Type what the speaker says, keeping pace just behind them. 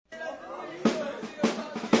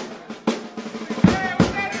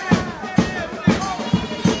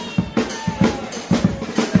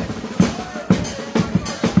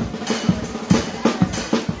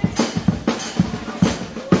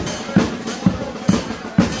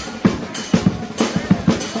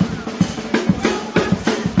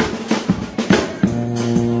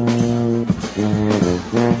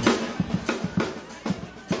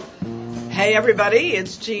Hey everybody,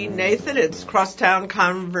 it's Jean Nathan. It's Crosstown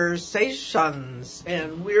Conversations,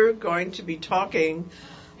 and we're going to be talking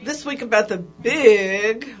this week about the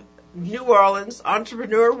big New Orleans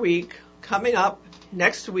Entrepreneur Week coming up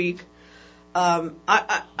next week. I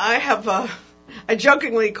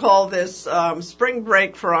jokingly call this spring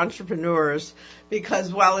break for entrepreneurs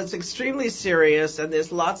because while it's extremely serious and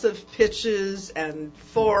there's lots of pitches and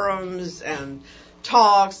forums and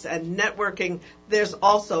talks and networking, there's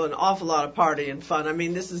also an awful lot of party and fun. I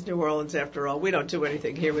mean, this is New Orleans after all. We don't do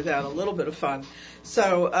anything here without a little bit of fun.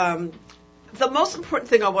 So the most important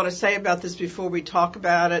thing I want to say about this before we talk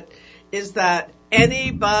about it is that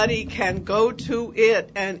anybody can go to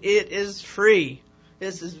it and it is free.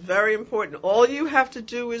 This is very important. All you have to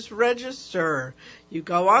do is register. You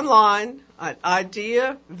go online at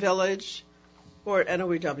Idea Village or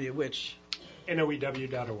NOEW, which?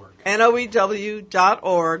 NOEW.org.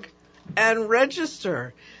 NOEW.org and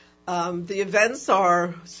register. The events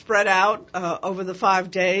are spread out over the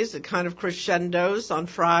 5 days. It kind of crescendos on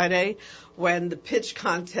Friday when the pitch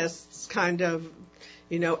contests kind of,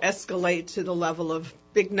 escalate to the level of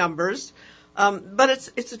big numbers. But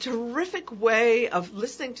it's a terrific way of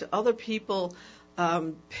listening to other people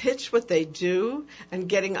pitch what they do and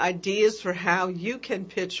getting ideas for how you can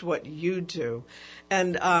pitch what you do.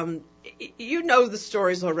 And you know the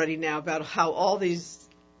stories already now about how all these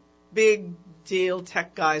big deal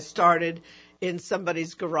tech guys started in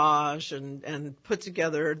somebody's garage and put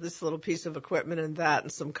together this little piece of equipment and that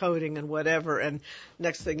and some coding and whatever. And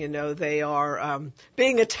next thing you know, they are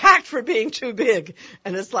being attacked for being too big.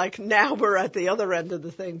 And it's like now we're at the other end of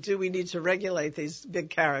the thing. Do we need to regulate these big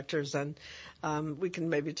characters? And we can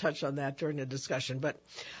maybe touch on that during the discussion. But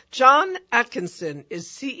John Atkinson is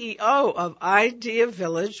CEO of Idea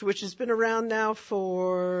Village, which has been around now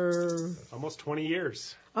for almost 20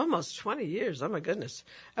 years. Almost 20 years. Oh, my goodness.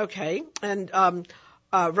 Okay. And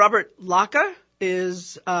Robert Laka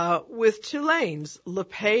is with Tulane's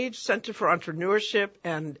LePage Center for Entrepreneurship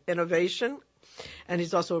and Innovation, and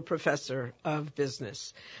he's also a professor of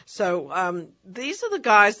business. So these are the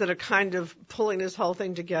guys that are kind of pulling this whole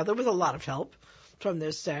thing together with a lot of help from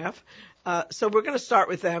their staff. So we're going to start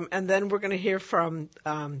with them, and then we're going to hear from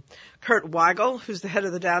Kurt Weigel, who's the head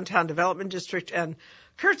of the Downtown Development District. And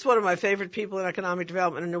Kurt's one of my favorite people in economic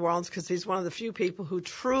development in New Orleans because he's one of the few people who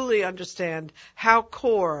truly understand how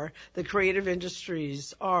core the creative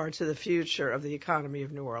industries are to the future of the economy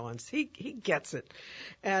of New Orleans. He gets it.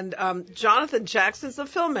 And Jonathan Jackson's a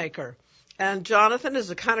filmmaker. And Jonathan is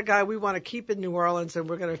the kind of guy we want to keep in New Orleans, and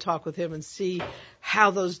we're going to talk with him and see how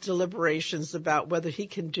those deliberations about whether he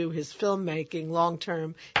can do his filmmaking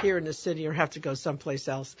long-term here in the city or have to go someplace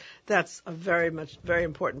else. That's a very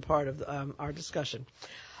important part of our discussion.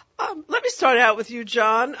 Let me start out with you,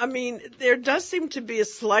 John. I mean, there does seem to be a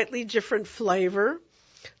slightly different flavor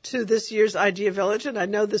to this year's Idea Village, and I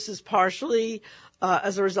know this is partially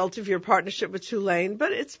as a result of your partnership with Tulane,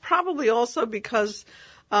 but it's probably also because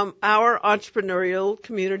our entrepreneurial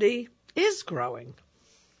community is growing.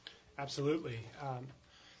 Absolutely.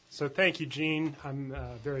 So thank you, Jean. I'm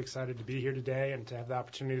very excited to be here today and to have the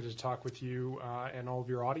opportunity to talk with you and all of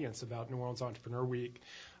your audience about New Orleans Entrepreneur Week.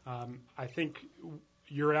 I think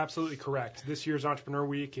you're absolutely correct. This year's Entrepreneur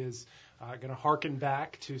Week is going to harken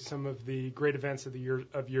back to some of the great events of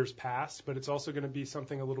years past, but it's also going to be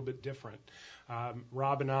something a little bit different.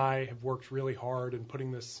 Rob and I have worked really hard in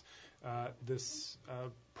putting this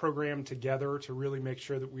program together to really make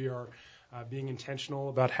sure that we are being intentional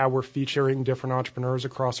about how we're featuring different entrepreneurs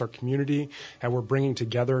across our community, how we're bringing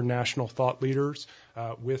together national thought leaders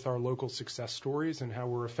with our local success stories, and how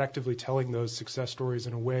we're effectively telling those success stories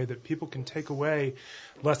in a way that people can take away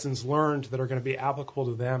lessons learned that are going to be applicable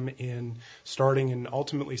to them in starting and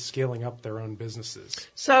ultimately scaling up their own businesses.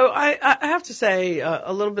 So I have to say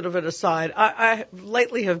a little bit of an aside. I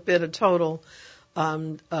lately have been a total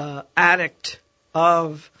addict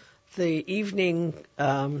of the evening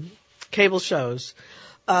cable shows.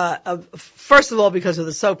 First of all, because of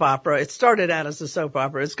the soap opera. It started out as a soap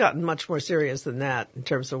opera. It's gotten much more serious than that in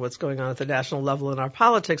terms of what's going on at the national level in our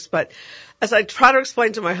politics. But as I try to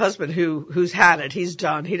explain to my husband, who's had it, he's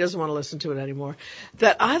done, he doesn't want to listen to it anymore,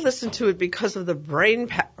 that I listen to it because of the brain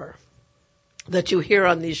power that you hear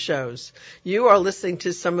on these shows. You are listening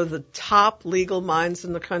to some of the top legal minds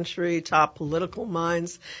in the country, top political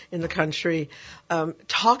minds in the country,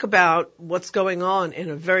 talk about what's going on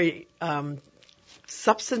in a very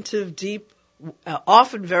substantive, deep,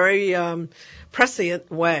 often very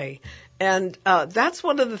prescient way. And that's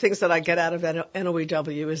one of the things that I get out of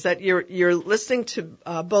NOEW is that you're listening to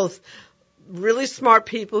both really smart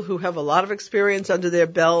people who have a lot of experience under their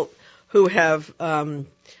belt, who have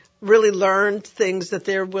really learned things that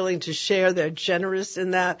they're willing to share. They're generous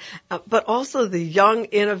in that. But also the young,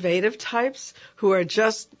 innovative types who are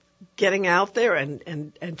just getting out there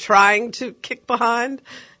and trying to kick behind.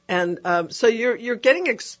 And so you're getting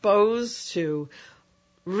exposed to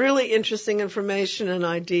really interesting information and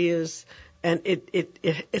ideas. And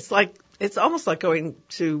it's almost like going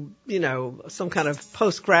to, some kind of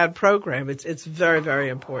post-grad program. It's very, very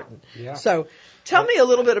important. Yeah. So tell me a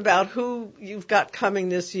little bit about who you've got coming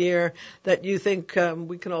this year that you think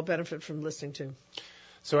we can all benefit from listening to.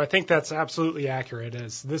 So I think that's absolutely accurate.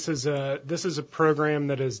 As this is a program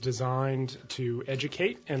that is designed to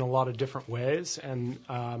educate in a lot of different ways, and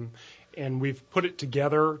we've put it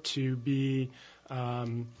together to be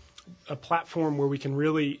a platform where we can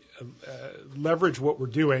really leverage what we're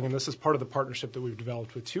doing, and this is part of the partnership that we've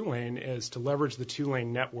developed with Tulane, is to leverage the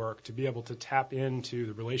Tulane network to be able to tap into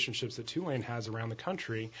the relationships that Tulane has around the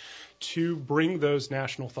country to bring those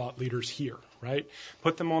national thought leaders here, right?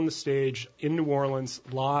 Put them on the stage in New Orleans,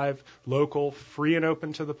 live, local, free and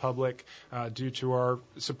open to the public, due to our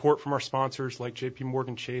support from our sponsors like J.P.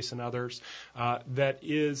 Morgan Chase and others, that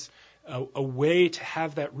is a way to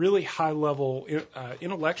have that really high-level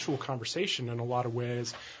intellectual conversation in a lot of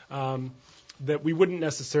ways that we wouldn't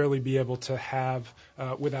necessarily be able to have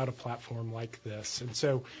without a platform like this. And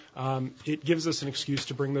so it gives us an excuse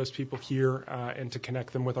to bring those people here and to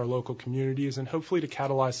connect them with our local communities and hopefully to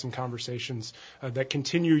catalyze some conversations that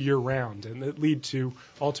continue year-round and that lead to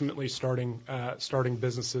ultimately starting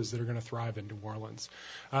businesses that are going to thrive in New Orleans.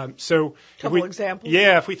 Couple examples?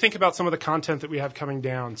 Yeah, if we think about some of the content that we have coming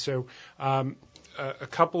down. So a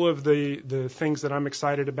couple of the things that I'm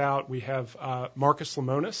excited about, we have Marcus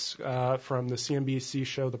Lemonis from the CNBC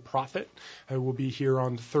show The Prophet, who will be here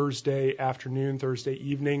on Thursday afternoon, Thursday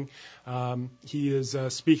evening. He is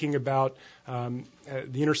speaking about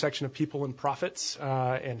the intersection of people and profits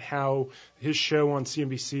and how his show on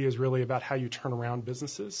CNBC is really about how you turn around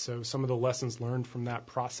businesses. So some of the lessons learned from that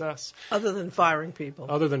process. Other than firing people.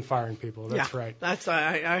 That's right.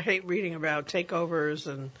 I hate reading about takeovers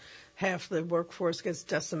and half the workforce gets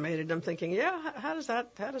decimated. I'm thinking, how does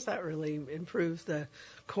that really improve the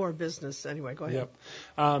core business? Anyway, go ahead.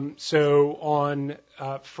 Yep. So on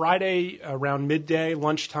Friday around midday,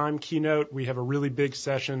 lunchtime keynote, we have a really big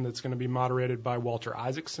session that's going to be moderated by Walter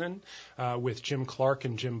Isaacson with Jim Clark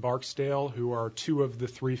and Jim Barksdale, who are two of the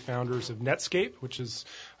three founders of Netscape, which is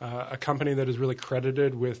a company that is really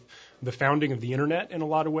credited with the founding of the Internet in a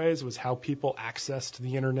lot of ways. It was how people accessed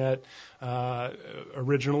the Internet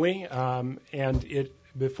originally, and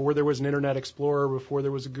before there was an Internet Explorer, before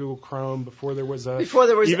there was a Google Chrome, before there was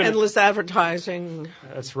endless advertising.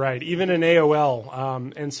 That's right, even an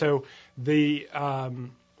AOL. And so they're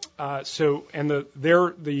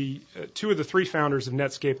two of the three founders of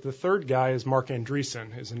Netscape. The third guy is Mark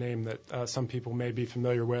Andreessen, who's a name that some people may be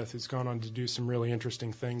familiar with, who's gone on to do some really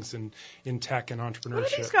interesting things in tech and entrepreneurship.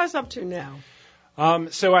 What are these guys up to now?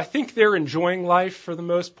 So I think they're enjoying life for the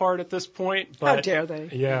most part at this point. But, how dare they?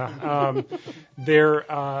 Yeah.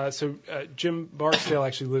 Jim Barksdale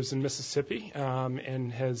actually lives in Mississippi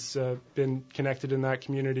and has been connected in that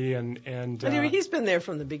community. And he's been there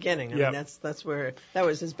from the beginning. I mean, that's where that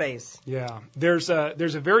was his base. Yeah. There's a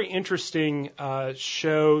very interesting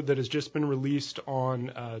show that has just been released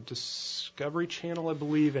on Discovery Channel, I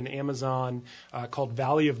believe, and Amazon called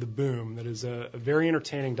Valley of the Boom. That is a very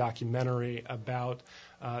entertaining documentary about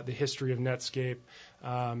the history of Netscape,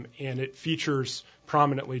 and it features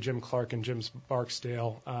prominently Jim Clark and Jim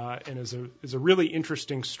Barksdale, and is a really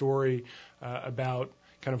interesting story about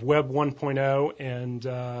kind of Web 1.0 and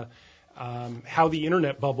how the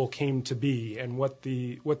internet bubble came to be and what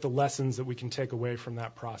the lessons that we can take away from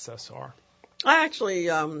that process are. I actually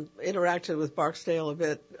interacted with Barksdale a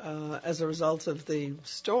bit as a result of the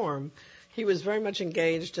storm. He was very much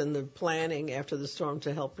engaged in the planning after the storm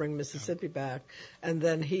to help bring Mississippi back. And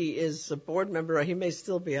then he is a board member, he may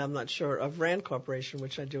still be, I'm not sure, of RAND Corporation,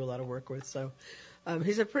 which I do a lot of work with. So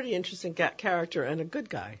he's a pretty interesting character and a good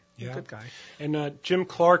guy. Yeah. A good guy. And Jim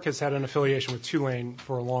Clark has had an affiliation with Tulane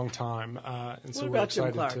for a long time. And so we're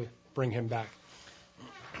excited to bring him back.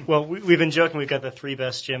 Well, we've been joking we've got the three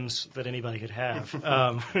best Jims that anybody could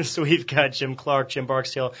have. So we've got Jim Clark, Jim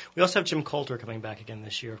Barksdale. We also have Jim Coulter coming back again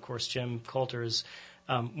this year. Of course, Jim Coulter is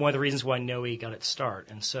one of the reasons why NOE got its start.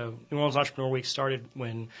 And so New Orleans Entrepreneur Week started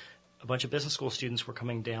when a bunch of business school students were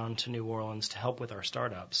coming down to New Orleans to help with our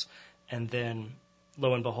startups. And then,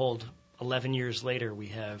 lo and behold, 11 years later, we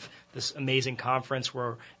have this amazing conference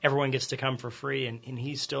where everyone gets to come for free, and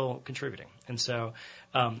he's still contributing. And so,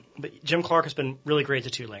 but Jim Clark has been really great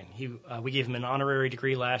to Tulane. We gave him an honorary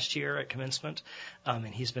degree last year at commencement, and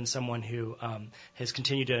he's been someone who has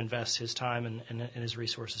continued to invest his time and his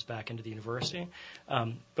resources back into the university.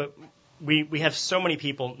 But we have so many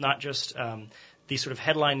people, not just these sort of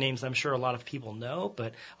headline names I'm sure a lot of people know,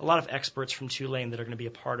 but a lot of experts from Tulane that are going to be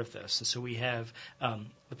a part of this. And so we have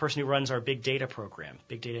the person who runs our big data program,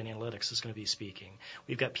 big data and analytics, is going to be speaking.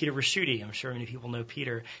 We've got Peter Raschuti. I'm sure many people know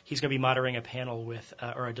Peter. He's going to be moderating a panel with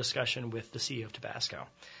or a discussion with the CEO of Tabasco.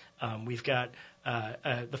 We've got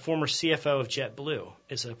the former CFO of JetBlue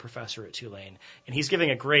is a professor at Tulane, and he's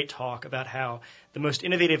giving a great talk about how the most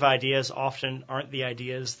innovative ideas often aren't the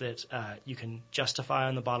ideas that you can justify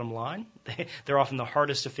on the bottom line. They're often the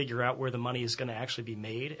hardest to figure out where the money is going to actually be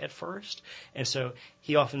made at first. And so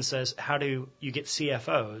he often says, how do you get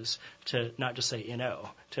CFOs to not just say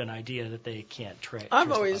to an idea that they can't trade?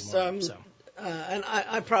 I've always and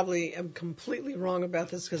I probably am completely wrong about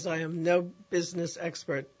this because I am no business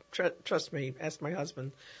expert. Trust me, ask my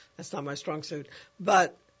husband. That's not my strong suit.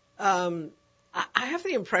 But I have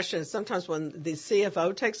the impression that sometimes when the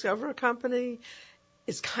CFO takes over a company,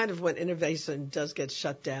 it's kind of when innovation does get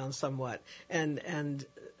shut down somewhat, and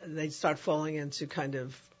they start falling into kind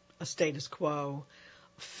of a status quo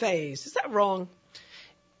phase. Is that wrong?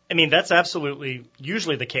 I mean, that's absolutely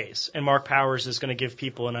usually the case, and Mark Powers is going to give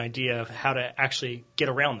people an idea of how to actually get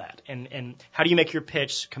around that, and how do you make your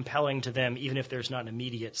pitch compelling to them, even if there's not an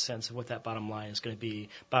immediate sense of what that bottom line is going to be,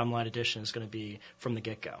 bottom line addition is going to be from the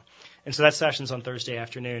get-go. And so that session's on Thursday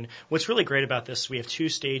afternoon. What's really great about this, we have 2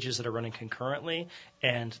 stages that are running concurrently,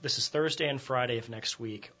 and this is Thursday and Friday of next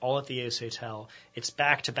week, all at the Ace Hotel. It's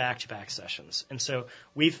back-to-back-to-back sessions. And so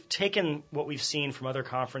we've taken what we've seen from other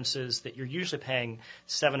conferences that you're usually paying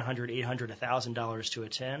 $700, $800, $1,000 to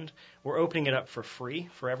attend. We're opening it up for free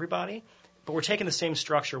for everybody. But we're taking the same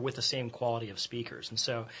structure with the same quality of speakers. And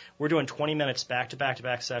so we're doing 20 minutes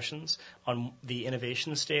back-to-back-to-back sessions on the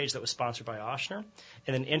innovation stage that was sponsored by Ochsner.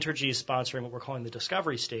 And then Entergy is sponsoring what we're calling the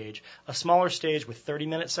discovery stage, a smaller stage with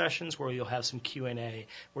 30-minute sessions where you'll have some Q&A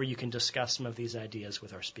where you can discuss some of these ideas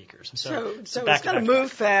with our speakers. And so it's got to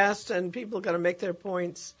move fast, and people got to make their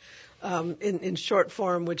points in short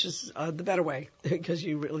form, which is the better way because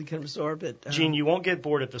you really can absorb it. Gene, you won't get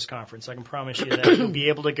bored at this conference. I can promise you that. You'll be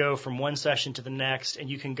able to go from one session to the next, and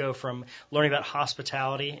you can go from learning about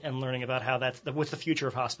hospitality and learning about how what's the future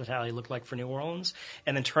of hospitality look like for New Orleans,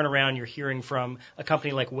 and then turn around, you're hearing from a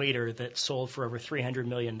company like Waiter that sold for over $300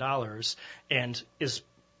 million and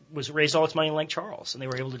was raised all its money in Lake Charles, and they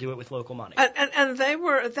were able to do it with local money. And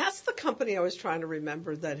that's the company I was trying to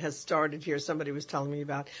remember that has started here. Somebody was telling me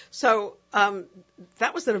about. So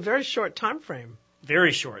that was in a very short time frame.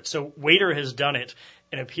 Very short. So Waiter has done it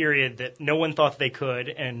in a period that no one thought they could,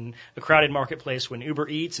 and a crowded marketplace when Uber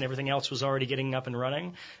Eats and everything else was already getting up and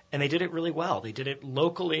running, and they did it really well. They did it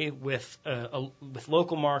locally with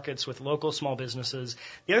local markets, with local small businesses.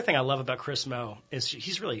 The other thing I love about Chris Moe is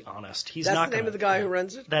he's really honest. That's the name of the guy who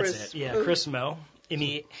runs it? That's it, yeah, Chris Moe.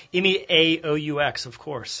 M-E-A-O-U-X, of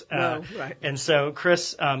course. Right. And so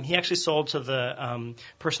Chris, he actually sold to the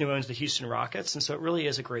person who owns the Houston Rockets, and so it really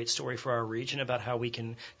is a great story for our region about how we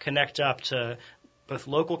can connect up to both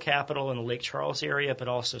local capital in the Lake Charles area, but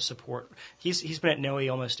also support. He's been at NOE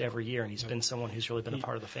almost every year, and he's been someone who's really been a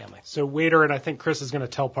part of the family. So Waiter, and I think Chris is going to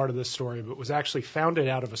tell part of this story, but was actually founded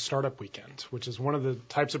out of a startup weekend, which is one of the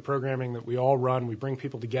types of programming that we all run. We bring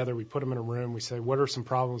people together, we put them in a room, we say, what are some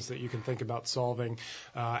problems that you can think about solving?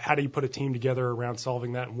 How do you put a team together around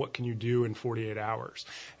solving that, and what can you do in 48 hours?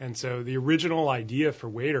 And so the original idea for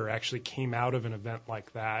Waiter actually came out of an event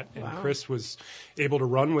like that, and wow. Chris was able to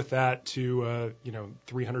run with that to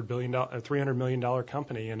 $300 million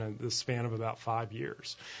company in the span of about 5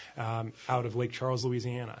 years, out of Lake Charles,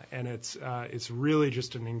 Louisiana, and it's really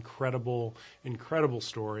just an incredible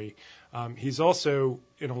story. He's also,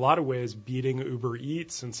 in a lot of ways, beating Uber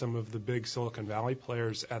Eats and some of the big Silicon Valley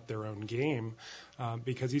players at their own game,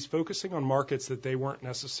 because he's focusing on markets that they weren't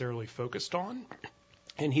necessarily focused on,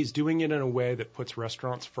 and he's doing it in a way that puts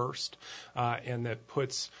restaurants first, and that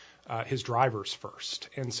puts his drivers first.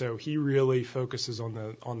 And so he really focuses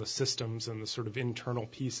on the systems and the sort of internal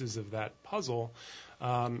pieces of that puzzle.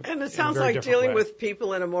 And it sounds like dealing with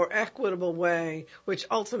people in a more equitable way, which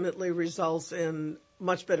ultimately results in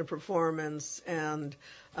much better performance and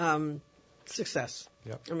success.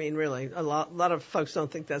 Yep. I mean, really, a lot of folks don't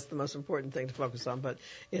think that's the most important thing to focus on, but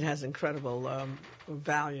it has incredible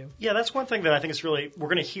value. Yeah, that's one thing that I think is really, we're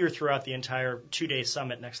going to hear throughout the entire 2-day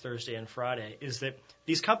summit next Thursday and Friday, is that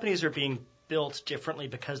these companies are being built differently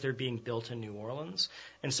because they're being built in New Orleans.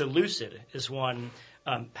 And so Lucid is one.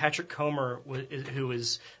 Patrick Comer, who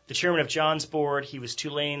is the chairman of John's board, he was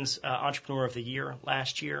Tulane's Entrepreneur of the Year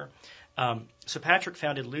last year. So Patrick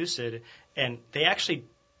founded Lucid, and they actually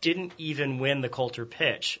didn't even win the Coulter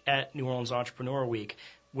pitch at New Orleans Entrepreneur Week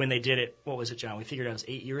when they did it. What was it, John? We figured out it was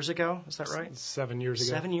 8 years ago. Is that right? 7 years ago.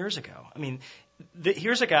 7 years ago. I mean,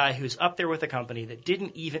 here's a guy who's up there with a company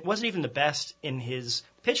that wasn't even the best in his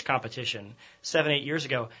pitch competition 7-8 years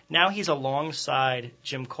ago. Now he's alongside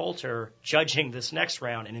Jim Coulter judging this next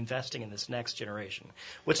round and investing in this next generation.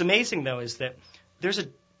 What's amazing, though, is that there's a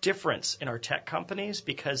difference in our tech companies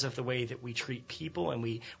because of the way that we treat people and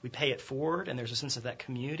we pay it forward, and there's a sense of that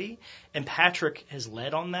community. And Patrick has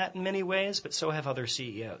led on that in many ways, but so have other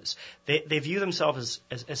CEOs. They view themselves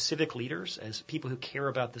as civic leaders, as people who care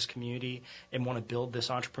about this community and want to build this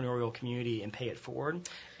entrepreneurial community and pay it forward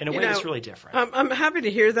in a way that's really different. I'm happy to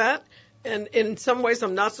hear that. And in some ways,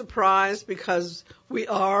 I'm not surprised because we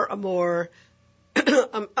are a more,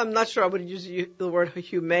 I'm not sure I would use the word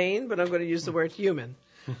humane, but I'm going to use the word human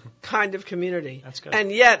kind of community. That's good.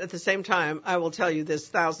 And yet, at the same time, I will tell you there's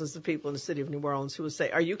thousands of people in the city of New Orleans who will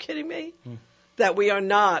say, are you kidding me? That we are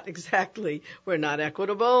not exactly, we're not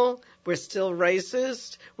equitable, we're still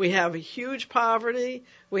racist, we have huge poverty,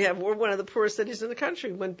 we're one of the poorest cities in the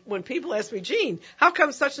country. When people ask me, Gene, how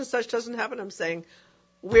come such and such doesn't happen? I'm saying,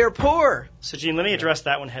 we're poor. So, Gene, let me address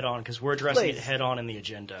that one head on because we're addressing it head on in the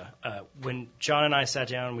agenda. When John and I sat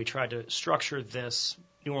down and we tried to structure this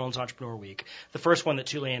New Orleans Entrepreneur Week, the first one that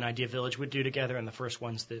Tulane and Idea Village would do together and the first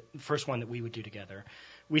one that we would do together,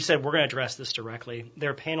 we said we're going to address this directly.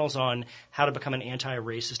 There are panels on how to become an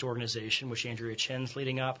anti-racist organization, which Andrea Chen's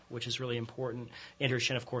leading up, which is really important. Andrea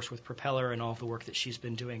Chen, of course, with Propeller and all of the work that she's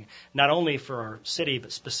been doing, not only for our city,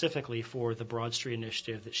 but specifically for the Broad Street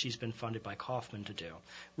Initiative that she's been funded by Kauffman to do.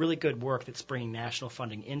 Really good work that's bringing national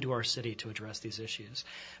funding into our city to address these issues.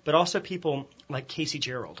 But also people like Casey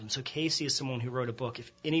Gerald. And so Casey is someone who wrote a book. If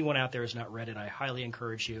anyone out there has not read it, I highly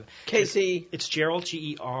encourage you. Casey. It's Gerald,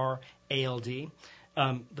 Gerald.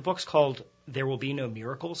 The book's called There Will Be No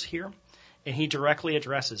Miracles Here, and he directly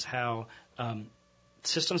addresses how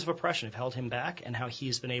systems of oppression have held him back and how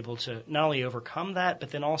he's been able to not only overcome that, but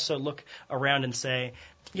then also look around and say,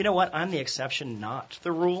 you know what, I'm the exception, not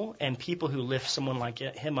the rule. And people who lift someone like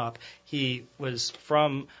him up, he was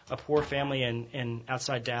from a poor family in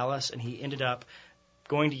outside Dallas, and he ended up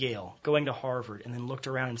going to Yale, going to Harvard, and then looked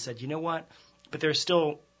around and said, you know what, but there's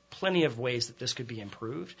still plenty of ways that this could be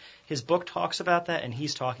improved. His book talks about that, and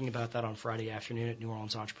he's talking about that on Friday afternoon at New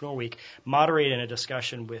Orleans Entrepreneur Week, moderated in a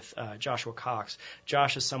discussion with Joshua Cox.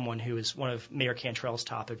 Josh is someone who is one of Mayor Cantrell's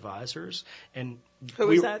top advisors. And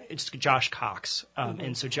who is that? It's Josh Cox.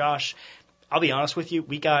 And so Josh, I'll be honest with you,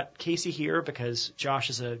 we got Casey here because Josh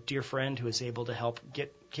is a dear friend who is able to help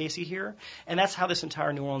get Casey here. And that's how this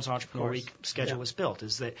entire New Orleans Entrepreneur Week schedule was built,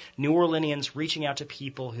 is that New Orleanians reaching out to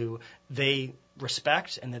people who they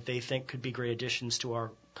respect and that they think could be great additions to our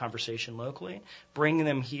conversation locally, bringing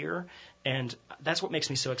them here. And that's what makes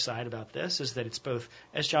me so excited about this, is that it's both,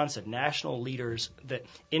 as John said, national leaders that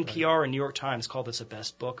NPR and New York Times called this the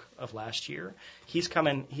best book of last year. He's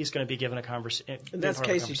going to be given a conversation. And that's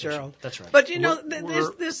Casey Gerald. That's right. But, you know,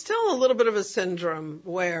 there's still a little bit of a syndrome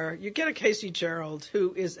where you get a Casey Gerald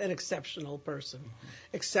who is an exceptional person,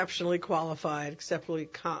 exceptionally qualified, exceptionally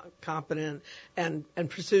competent, and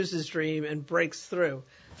pursues his dream and breaks through.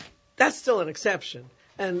 That's still an exception.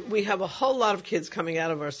 And we have a whole lot of kids coming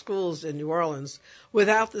out of our schools in New Orleans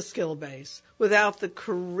without the skill base, without the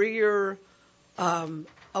career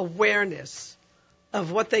awareness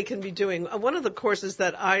of what they can be doing. One of the courses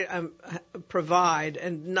that I provide,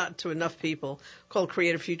 and not to enough people, called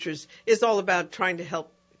Creative Futures, is all about trying to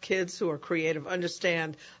help kids who are creative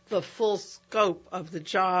understand the full scope of the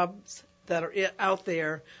jobs that are out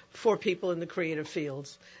there for people in the creative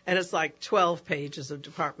fields. And it's like 12 pages of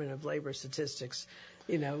Department of Labor statistics,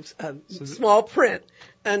 you know, small print,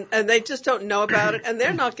 and they just don't know about it, and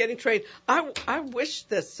they're not getting trained. I wish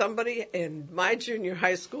that somebody in my junior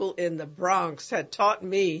high school in the Bronx had taught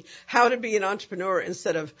me how to be an entrepreneur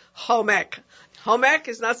instead of home ec. Home ec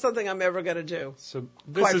is not something I'm ever going to do,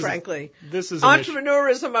 quite frankly. This is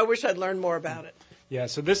entrepreneurism, I wish I'd learned more about it. Yeah,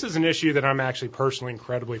 so this is an issue that I'm actually personally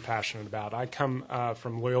incredibly passionate about. I come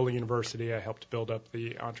from Loyola University. I helped build up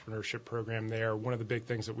the entrepreneurship program there. One of the big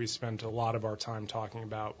things that we spent a lot of our time talking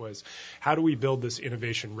about was how do we build this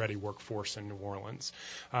innovation-ready workforce in New Orleans?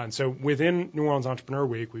 And so within New Orleans Entrepreneur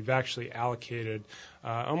Week, we've actually allocated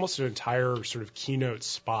almost an entire sort of keynote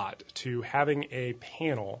spot to having a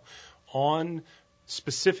panel on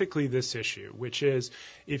specifically this issue, which is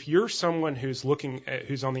if you're someone who's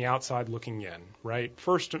on the outside looking in, right?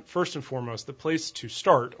 First and foremost, the place to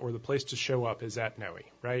start or the place to show up is at NOE,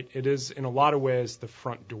 right? It is in a lot of ways the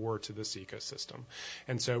front door to this ecosystem.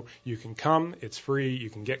 And so you can come, it's free, you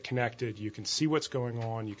can get connected, you can see what's going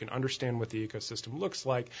on, you can understand what the ecosystem looks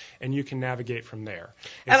like, and you can navigate from there.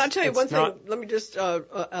 And I'll tell you one thing, let me just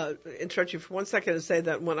interrupt you for 1 second and say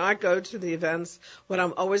that when I go to the events, what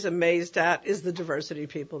I'm always amazed at is the diversity of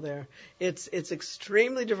people there. It's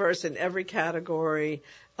extremely diverse in every category,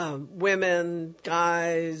 women,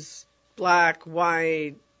 guys, black,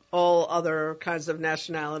 white, all other kinds of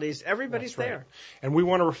nationalities. Everybody's there. Right. And we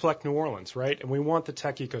want to reflect New Orleans, right? And we want the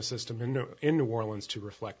tech ecosystem in New Orleans to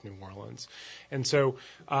reflect New Orleans. And so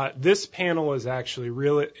this panel is actually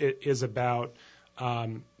is about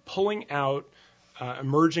pulling out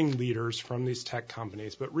emerging leaders from these tech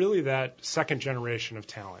companies, but really that second generation of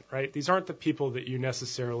talent, right? These aren't the people that you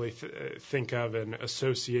necessarily think of and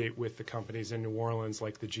associate with the companies in New Orleans,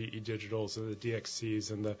 like the GE Digitals and the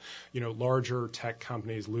DXCs and the larger tech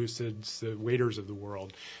companies, Lucids, the Waiters of the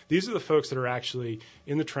world. These are the folks that are actually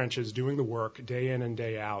in the trenches doing the work day in and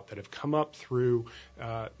day out that have come up through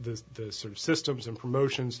the sort of systems and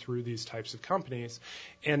promotions through these types of companies.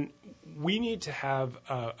 And we need to have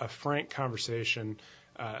a frank conversation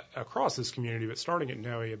across this community, but starting at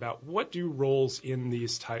NOE, about what do roles in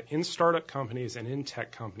startup companies and in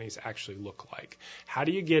tech companies actually look like? How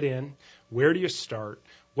do you get in? Where do you start?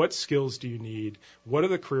 What skills do you need? What do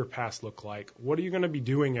the career paths look like? What are you going to be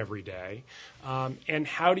doing every day? And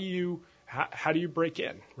how do you break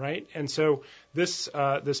in, right? And so this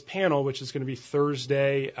panel, which is going to be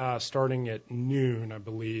Thursday starting at noon, I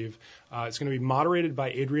believe, it's going to be moderated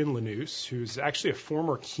by Adrian Lanous, who's actually a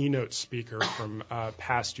former keynote speaker from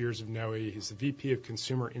past years of NOE. He's the VP of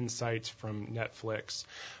Consumer Insights from Netflix.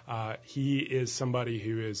 He is somebody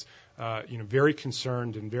who is very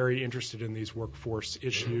concerned and very interested in these workforce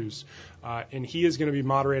issues. And he is going to be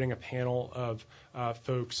moderating a panel of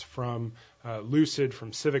folks from Lucid,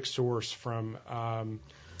 from CivicSource, from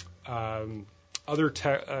other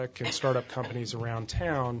tech and startup companies around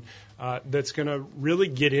town that's going to really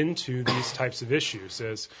get into these types of issues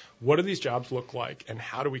as what do these jobs look like and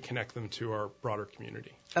how do we connect them to our broader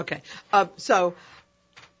community. Okay. So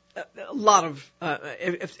a lot of,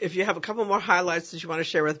 if you have a couple more highlights that you want to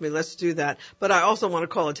share with me, let's do that. But I also want to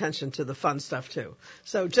call attention to the fun stuff too.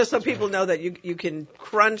 So just so people know that you can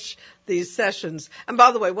crunch these sessions. And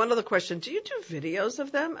by the way, one other question, do you do videos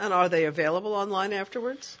of them and are they available online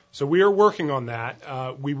afterwards? So we are working on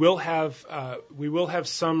that. We will have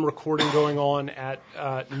some recording going on at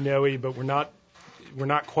NOE, but we're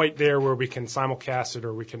not quite there where we can simulcast it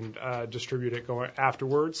or we can distribute it going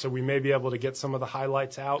afterwards. So we may be able to get some of the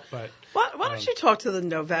highlights out. But why don't you talk to the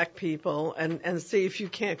Novak people and see if you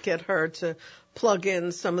can't get her to plug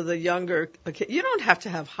in some of the younger kids. You don't have to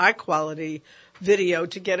have high quality video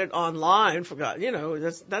to get it online. For God,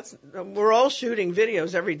 that's we're all shooting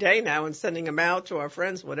videos every day now and sending them out to our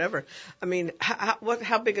friends, whatever. I mean,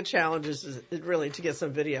 how big a challenge is it really to get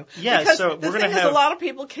some video? Yeah, because so we're going to have a lot of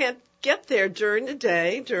people can't get there during the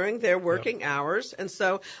day, during their working hours, and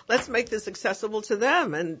so let's make this accessible to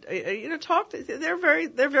them. And they're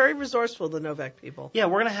very resourceful, the Novak people. Yeah,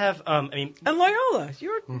 we're going to have and Loyola,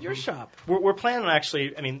 your shop. We're planning on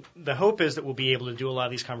actually. The hope is that we'll be able to do a lot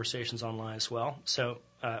of these conversations online as well. So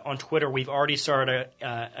on Twitter, we've already started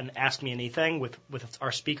an Ask Me Anything with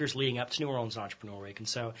our speakers leading up to New Orleans Entrepreneur Week, and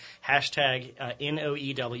so hashtag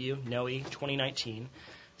NOEW NOE 2019.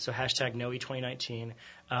 So hashtag NOE 2019.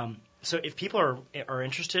 So if people are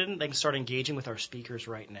interested, they can start engaging with our speakers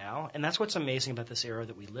right now. And that's what's amazing about this era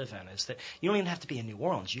that we live in, is that you don't even have to be in New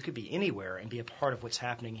Orleans. You could be anywhere and be a part of what's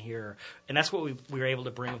happening here. And that's what we were able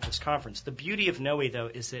to bring with this conference. The beauty of NOE, though,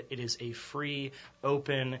 is that it is a free,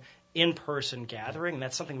 open, in-person gathering. And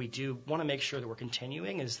that's something we do want to make sure that we're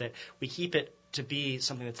continuing, is that we keep it to be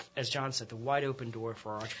something that's, as John said, the wide open door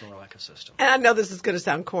for our entrepreneurial ecosystem. And I know this is going to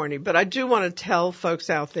sound corny, but I do want to tell folks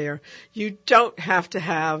out there, you don't have to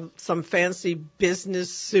have some fancy business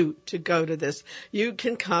suit to go to this. You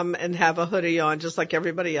can come and have a hoodie on just like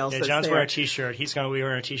everybody else. Yeah, John's wearing a T-shirt. He's going to be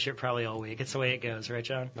wearing a T-shirt probably all week. It's the way it goes, right,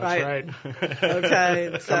 John? That's right.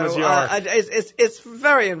 Okay. So it's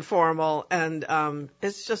very informal, and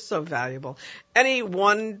it's just so valuable. Any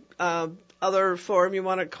one other forum you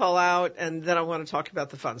want to call out, and then I want to talk about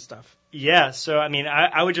the fun stuff. Yeah, so I mean,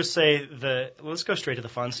 I would just say let's go straight to the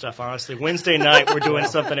fun stuff, honestly. Wednesday night, we're doing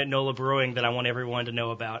something at NOLA Brewing that I want everyone to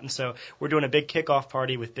know about. And so we're doing a big kickoff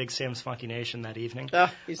party with Big Sam's Funky Nation that evening.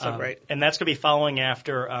 Oh, he's so great. And that's going to be following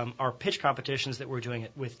after our pitch competitions that we're doing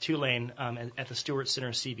with Tulane at the Stewart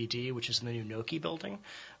Center CBD, which is in the new Noki building.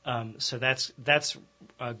 So that's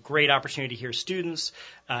a great opportunity to hear students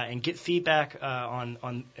and get feedback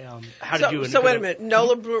on how to do it. So wait a minute,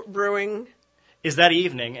 NOLA Brewing is that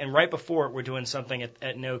evening, and right before it, we're doing something at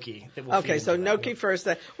Noki. Okay, so Noki first.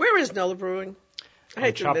 Where is NOLA Brewing? I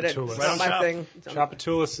hate to admit it. It's not my thing.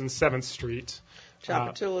 Tchoupitoulas and 7th Street.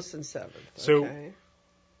 Tchoupitoulas and 7th. So okay.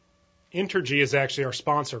 Intergy is actually our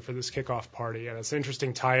sponsor for this kickoff party, and it's an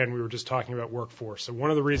interesting tie-in. We were just talking about workforce. So one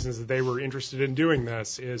of the reasons that they were interested in doing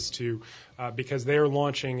this is because they are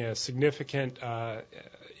launching a significant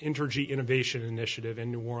Intergy Innovation Initiative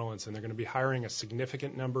in New Orleans, and they're going to be hiring a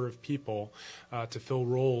significant number of people to fill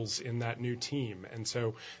roles in that new team. And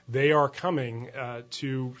so they are coming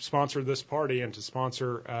to sponsor this party and to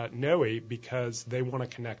sponsor NOE because they want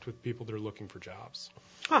to connect with people that are looking for jobs.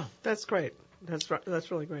 Oh, that's great.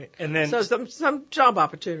 That's really great. And then, so some job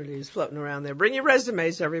opportunities floating around there. Bring your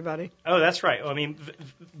resumes, everybody. Oh, that's right. I mean,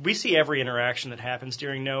 we see every interaction that happens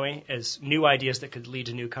during NOE as new ideas that could lead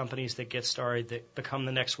to new companies that get started, that become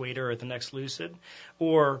the next Waiter or the next Lucid,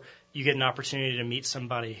 or you get an opportunity to meet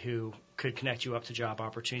somebody who could connect you up to job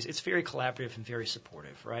opportunities. It's very collaborative and very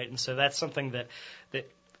supportive, right? And so that's something that I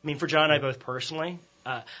mean, for John and I both personally,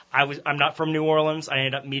 I'm not from New Orleans. I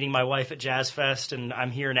ended up meeting my wife at Jazz Fest, and I'm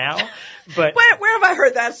here now. But where have I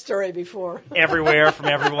heard that story before? Everywhere from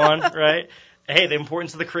everyone, right? Hey, the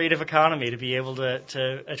importance of the creative economy to be able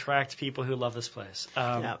to attract people who love this place.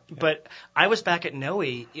 But I was back at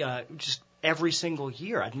NOE just every single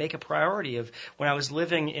year. I'd make a priority of when I was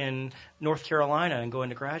living in North Carolina and going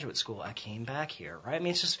to graduate school, I came back here, right? I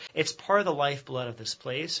mean, it's part of the lifeblood of this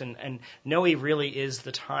place, and NOE really is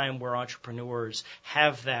the time where entrepreneurs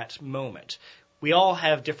have that moment. We all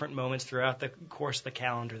have different moments throughout the course of the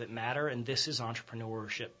calendar that matter, and this is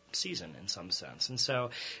entrepreneurship season in some sense. And so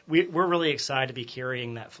we're really excited to be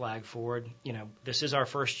carrying that flag forward. You know, this is our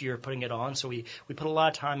first year putting it on, so we put a lot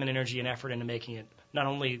of time and energy and effort into making it not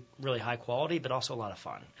only really high quality, but also a lot of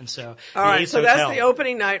fun. And so, all right, so that's the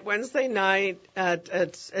opening night, Wednesday night.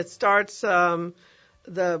 It starts.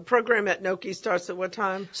 The program at Noki starts at what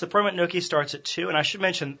time? So the program at Noki starts at 2, and I should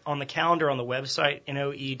mention on the calendar on the website,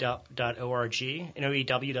 noew.org,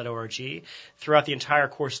 throughout the entire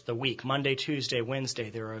course of the week, Monday, Tuesday, Wednesday,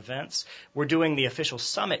 there are events. We're doing the official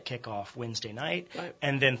summit kickoff Wednesday night, right.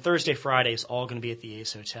 And then Thursday, Friday is all going to be at the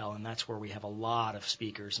Ace Hotel, and that's where we have a lot of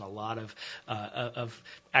speakers and a lot of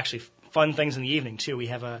actually fun things in the evening, too. We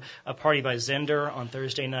have a party by Zender on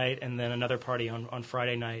Thursday night, and then another party on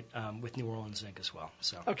Friday night with New Orleans Inc. as well.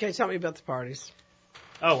 So. Okay, tell me about the parties.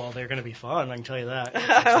 Oh, well, they're going to be fun, I can tell you that.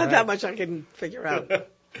 Right. That much I can figure out.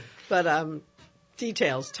 But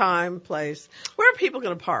details, time, place. Where are people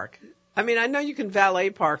going to park? I mean, I know you can valet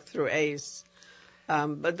park through Ace.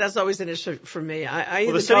 But that's always an issue for me. I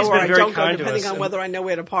either go or I don't go, depending on whether I know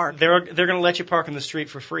where to park. They're going to let you park on the street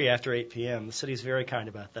for free after 8 p.m. The city's very kind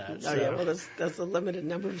about that. Oh, yeah, well, that's a limited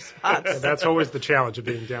number of spots. That's always the challenge of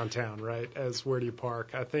being downtown, right, as where do you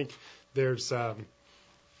park. I think there's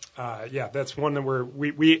that's one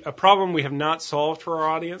that a problem we have not solved for our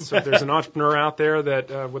audience. So if there's an entrepreneur out there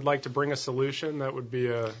that would like to bring a solution, that would be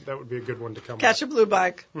a good one to come. Catch a blue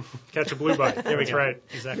bike. Catch a blue bike. There we go. Right.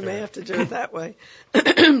 Exactly. You may have to do it that way.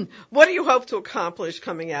 What do you hope to accomplish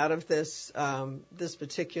coming out of this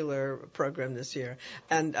particular program this year?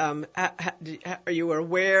 And are you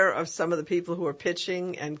aware of some of the people who are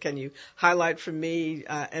pitching? And can you highlight for me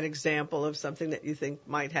an example of something that you think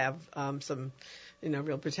might have some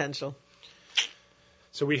real potential?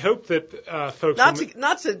 So we hope that folks...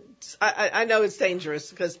 I know it's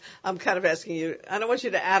dangerous because I'm kind of asking you, I don't want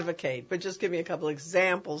you to advocate, but just give me a couple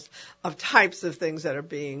examples of types of things that are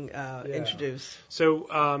being introduced.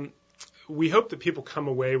 So we hope that people come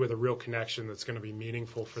away with a real connection that's going to be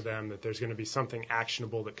meaningful for them, that there's going to be something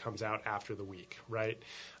actionable that comes out after the week, right?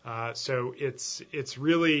 So it's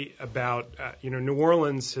really about, New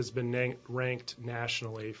Orleans has been ranked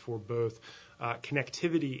nationally for both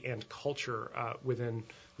connectivity and culture within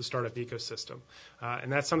the startup ecosystem.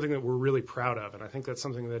 And that's something that we're really proud of. And I think that's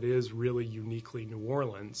something that is really uniquely New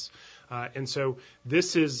Orleans. And so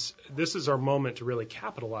this is our moment to really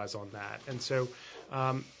capitalize on that. And so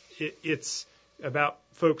it's about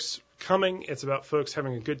folks coming. It's about folks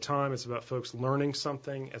having a good time. It's about folks learning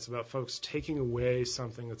something. It's about folks taking away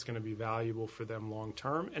something that's going to be valuable for them long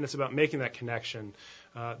term. And it's about making that connection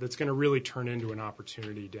that's going to really turn into an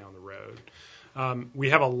opportunity down the road. We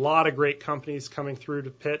have a lot of great companies coming through to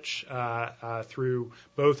pitch through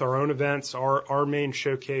both our own events. Our main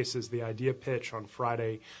showcase is the Idea Pitch on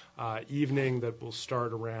Friday evening that will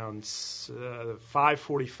start around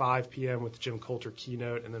 5:45 p.m. with Jim Coulter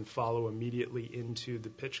keynote and then follow immediately into the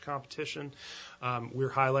pitch competition. We're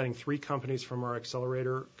highlighting 3 companies from our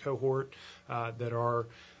accelerator cohort that are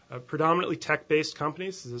predominantly tech-based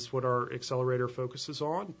companies. This is what our accelerator focuses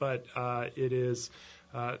on, but it is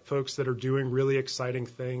folks that are doing really exciting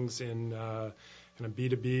things in kind of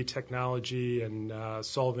B2B technology and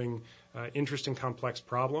solving interesting, complex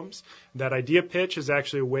problems. That Idea Pitch is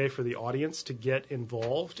actually a way for the audience to get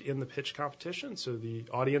involved in the pitch competition. So the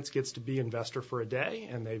audience gets to be investor for a day,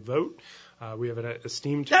 and they vote. We have an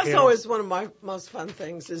esteemed That's panel. always one of my most fun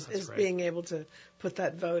things is right. being able to put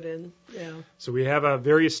that vote in. Yeah. So we have a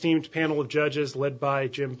very esteemed panel of judges led by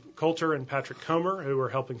Jim Coulter and Patrick Comer, who are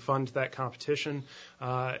helping fund that competition.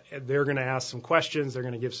 They're going to ask some questions. They're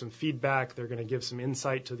going to give some feedback. They're going to give some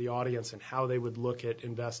insight to the audience and how they would look at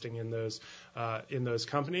investing in those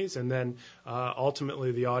companies. And then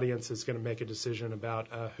ultimately the audience is going to make a decision about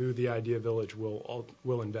who the Idea Village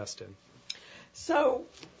will invest in. So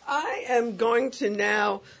I am going to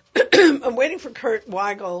now, I'm waiting for Kurt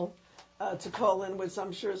Weigel to call in, which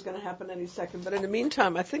I'm sure is going to happen any second. But in the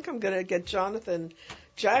meantime, I think I'm going to get Jonathan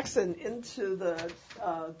Jackson into the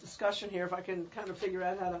discussion here, if I can kind of figure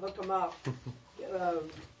out how to hook him up. Get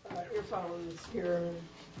earphones here.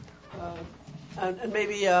 And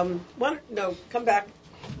maybe, come back.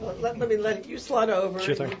 Let me let you slide over.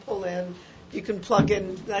 Sure thing. You can pull in. You can plug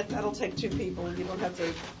in. That'll take 2 people, and you don't have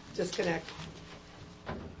to disconnect.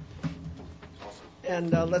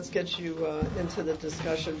 And let's get you into the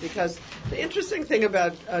discussion, because the interesting thing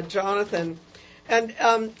about Jonathan, and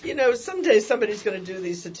someday somebody's going to do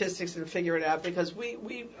these statistics and figure it out, because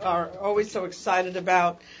we are always so excited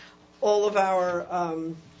about all of our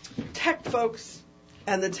tech folks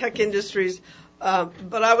and the tech industries,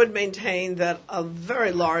 but I would maintain that a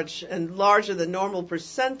very large and larger than normal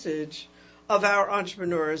percentage of our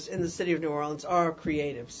entrepreneurs in the city of New Orleans are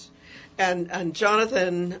creatives. And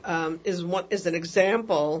Jonathan is an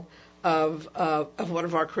example of one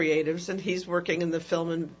of our creatives, and he's working in the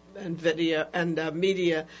film and video and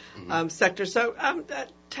media sector. So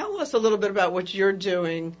tell us a little bit about what you're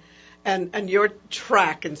doing and your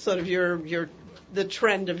track and sort of the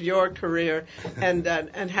trend of your career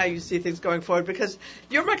and how you see things going forward. Because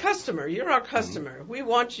you're my customer, you're our customer. Mm-hmm. We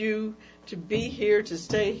want you to be here, to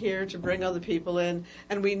stay here, to bring other people in.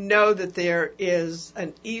 And we know that there is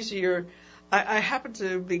an easier, I happen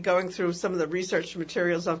to be going through some of the research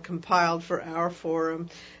materials I've compiled for our forum,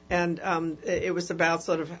 and it was about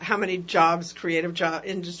sort of how many jobs, creative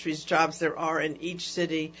industries jobs there are in each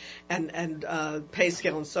city, and pay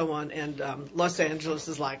scale and so on. And Los Angeles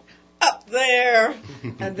is like up there,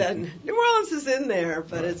 and then New Orleans is in there,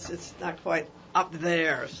 but it's not quite up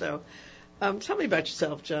there. So tell me about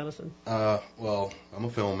yourself, Jonathan. Well, I'm a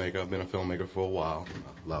filmmaker. I've been a filmmaker for a while.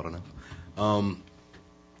 Loud enough.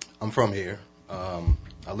 I'm from here.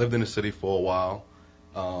 I lived in the city for a while,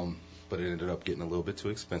 but it ended up getting a little bit too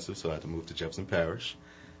expensive, so I had to move to Jefferson Parish.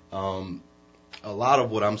 A lot of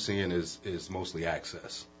what I'm seeing is mostly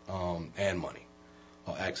access and money,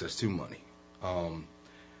 access to money.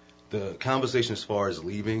 The conversation as far as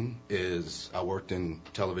leaving is I worked in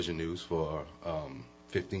television news for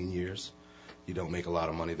 15 years. You don't make a lot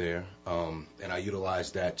of money there. And I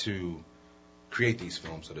utilized that to create these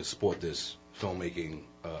films, so to support this filmmaking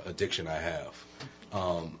addiction I have.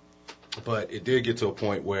 But it did get to a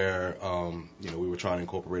point where, we were trying to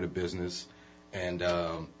incorporate a business, and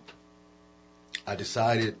I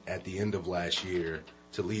decided at the end of last year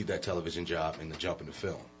to leave that television job and to jump into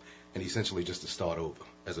film, and essentially just to start over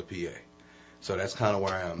as a PA. So that's kind of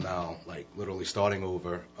where I am now, like literally starting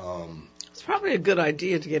over. It's probably a good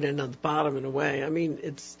idea to get in at the bottom in a way. I mean,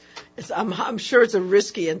 I'm sure it's a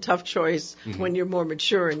risky and tough choice when you're more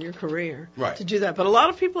mature in your career to do that. But a lot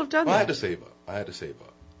of people have done that. I had to save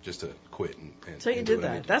up just to quit. And so you did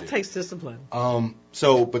that. That takes discipline.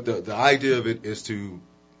 But the idea of it is to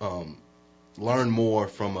learn more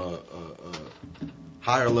from a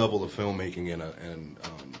higher level of filmmaking and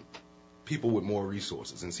people with more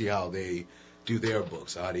resources, and see how they do their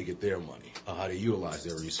books, how they get their money, how they utilize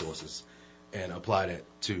their resources, and apply that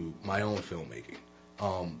to my own filmmaking.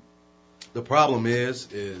 The problem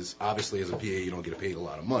is obviously as a PA you don't get paid a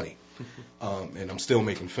lot of money, and I'm still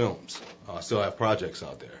making films. I still have projects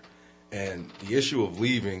out there, and the issue of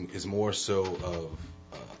leaving is more so of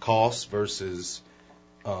cost versus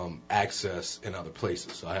access in other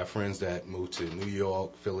places. So I have friends that moved to New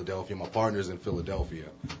York, Philadelphia. My partner's in Philadelphia,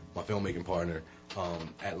 my filmmaking partner,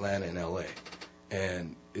 Atlanta and LA.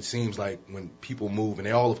 And it seems like when people move, and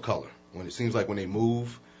they're all of color, when it seems like when they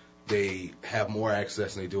move, they have more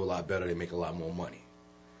access and they do a lot better. They make a lot more money.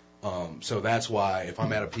 So that's why if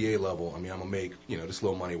I'm at a PA level, I mean, I'm going to make, this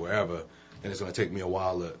little money wherever, and it's going to take me a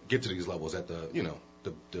while to get to these levels. At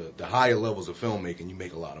the higher levels of filmmaking, you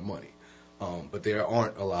make a lot of money. But there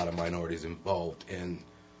aren't a lot of minorities involved in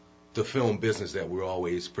the film business that we're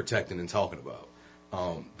always protecting and talking about.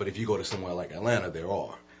 But if you go to somewhere like Atlanta, there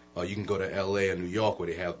are. You can go to L.A. and New York where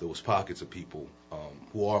they have those pockets of people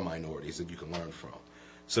who are minorities that you can learn from.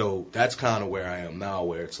 So that's kind of where I am now,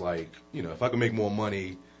 where it's like, if I can make more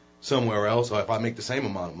money somewhere else, or if I make the same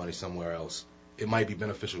amount of money somewhere else, it might be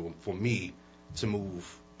beneficial for me to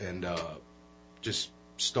move and just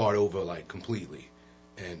start over like completely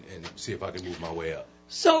and see if I can move my way up.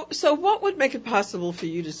 So what would make it possible for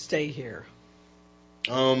you to stay here?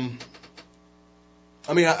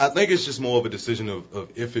 I mean, I think it's just more of a decision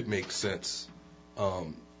of if it makes sense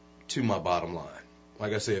to my bottom line.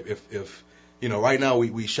 Like I said, if right now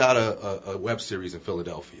we shot a web series in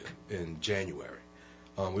Philadelphia in January.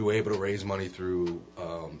 We were able to raise money through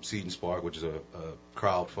Seed and Spark, which is a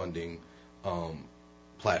crowdfunding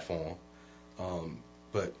platform.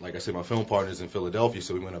 But like I said, my film partner's in Philadelphia,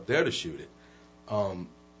 so we went up there to shoot it.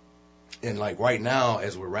 And like right now,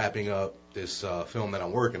 as we're wrapping up this film that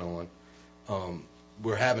I'm working on,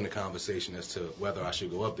 we're having a conversation as to whether I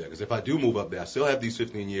should go up there. Because if I do move up there, I still have these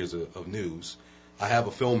 15 years of news. I have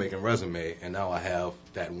a filmmaking resume, and now I have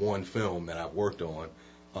that one film that I've worked on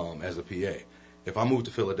as a PA. If I move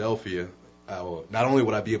to Philadelphia, not only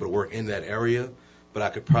would I be able to work in that area, but I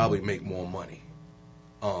could probably make more money.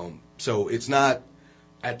 So it's not,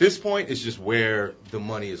 at this point, it's just where the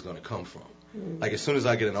money is going to come from. Like as soon as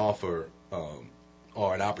I get an offer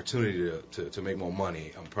or an opportunity to make more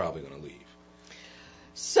money, I'm probably going to leave.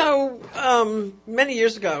 So many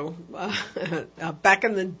years ago, back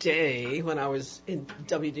in the day when I was in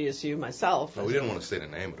WDSU myself. No, we didn't want to say the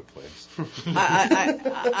name of the place.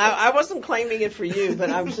 I wasn't claiming it for you, but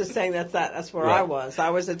I was just saying that's where I was. I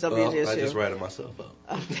was at WDSU. I just ratted myself up.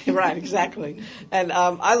 Okay, right, exactly. And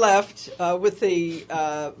I left with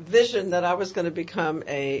the vision that I was going to become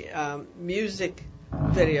a music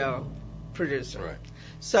video producer. Right.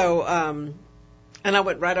 So. And I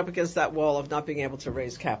went right up against that wall of not being able to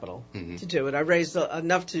raise capital to do it. I raised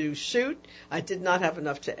enough to shoot. I did not have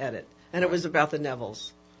enough to edit. And it was about the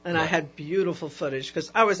Nevilles. And I had beautiful footage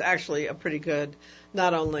because I was actually a pretty good,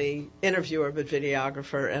 not only interviewer, but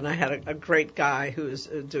videographer. And I had a great guy who was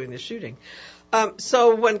doing the shooting.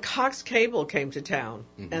 So when Cox Cable came to town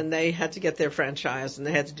and they had to get their franchise and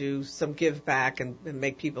they had to do some give back and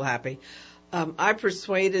make people happy, I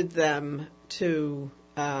persuaded them to...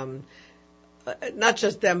 not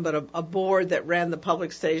just them, but a board that ran the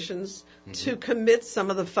public stations to commit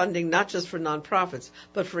some of the funding, not just for nonprofits,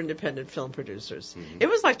 but for independent film producers. It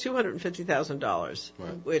was like $250,000,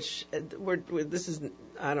 which this is,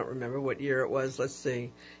 I don't remember what year it was. Let's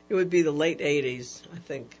see. It would be the late 80s, I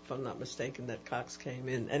think, if I'm not mistaken, that Cox came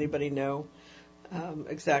in. Anybody know?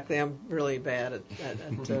 Exactly. I'm really bad at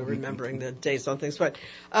remembering the dates on things, but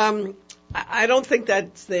I don't think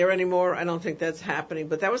that's there anymore. I don't think that's happening,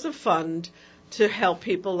 but that was a fund to help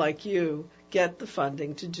people like you get the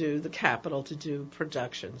funding to do the capital to do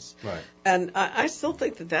productions. Right. And I still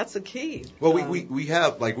think that's a key. Well, we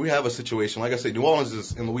have a situation. Like I said, New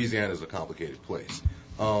Orleans in Louisiana is a complicated place.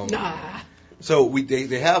 So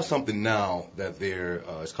they have something now that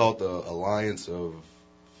it's called the Alliance of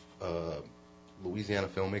Louisiana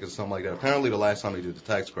Filmmakers or something like that. Apparently, the last time they did the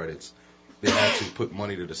tax credits, they actually put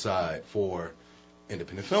money to the side for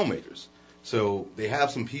independent filmmakers. So they have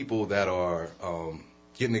some people that are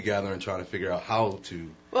getting together and trying to figure out how to...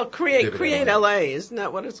 Well, Create LA, isn't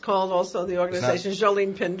that what it's called also, the organization?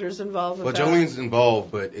 Jolene Pinder's involved with that? Well, Jolene's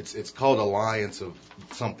involved, but it's called Alliance of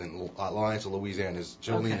something. Alliance of Louisiana is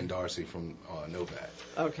Jolene and Darcy from NOVAD.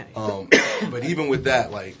 Okay. But even with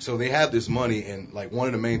that, so they have this money, and one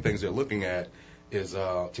of the main things they're looking at is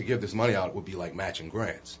to give this money out would be matching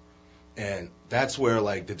grants. And that's where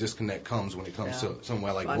the disconnect comes when it comes to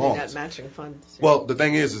somewhere like New Orleans. That matching funds. Yeah. Well, the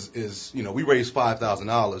thing is we raised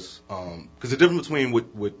 $5,000 because the difference between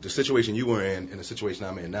with the situation you were in and the situation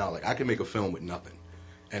I'm in now, I can make a film with nothing,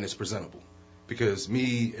 and it's presentable because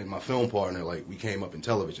me and my film partner we came up in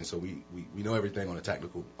television, so we know everything on a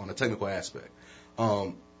technical aspect.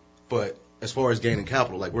 But as far as gaining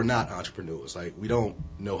capital, we're not entrepreneurs. We don't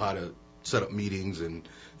know how to set up meetings and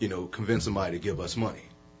convince somebody to give us money.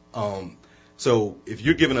 So if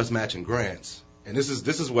you're giving us matching grants, and this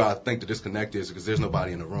is where I think the disconnect is because there's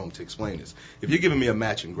nobody in the room to explain this. If you're giving me a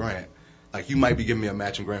matching grant, you might be giving me a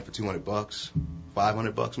matching grant for $200,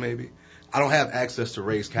 $500 maybe. I don't have access to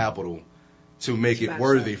raise capital to make it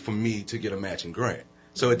worthy for me to get a matching grant.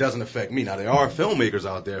 So it doesn't affect me. Now, there are filmmakers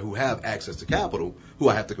out there who have access to capital who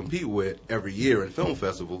I have to compete with every year in film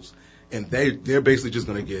festivals, and they're basically just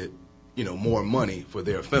going to get, more money for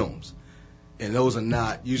their films. And those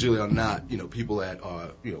are usually not, people that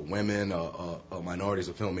are, women or minorities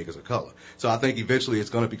or filmmakers of color. So I think eventually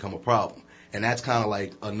it's going to become a problem. And that's kind of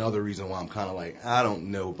like another reason why I'm kind of like, I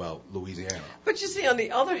don't know about Louisiana. But you see, on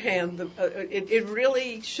the other hand, it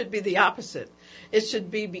really should be the opposite. It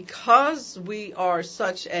should be because we are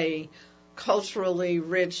such a culturally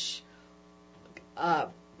rich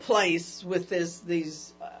place with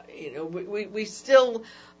these, we still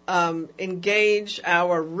engage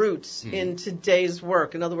our roots in today's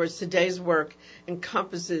work. In other words, today's work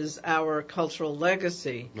encompasses our cultural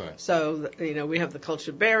legacy. Right. So, we have the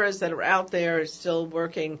culture bearers that are out there still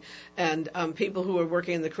working, and people who are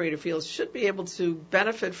working in the creative fields should be able to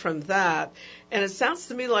benefit from that. And it sounds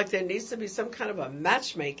to me like there needs to be some kind of a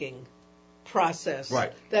matchmaking process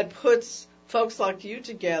that puts folks like you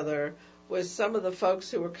together with some of the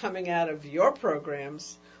folks who are coming out of your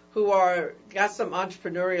programs who got some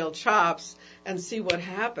entrepreneurial chops, and see what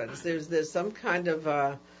happens. There's some kind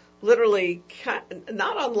of literally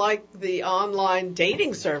not unlike the online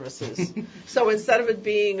dating services. So instead of it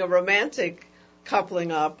being a romantic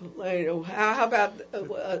coupling up, how about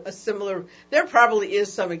a similar? There probably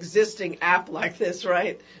is some existing app like this,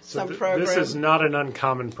 right? So some program. This is not an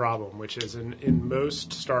uncommon problem, which is in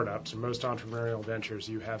most startups or most entrepreneurial ventures,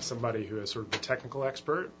 you have somebody who is sort of the technical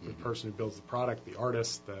expert, the person who builds the product, the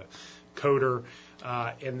artist, the coder,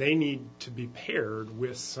 and they need to be paired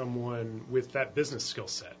with someone with that business skill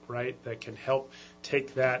set, right, that can help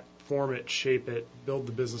take that, form it, shape it, build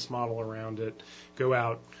the business model around it, go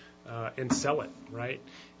out and sell it, right?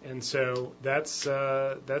 And so that's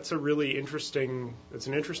a really interesting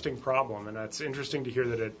problem, and it's interesting to hear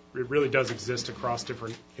that it really does exist across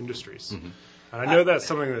different industries. And I know that's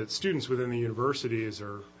something that students within the universities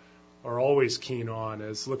are always keen on,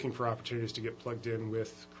 is looking for opportunities to get plugged in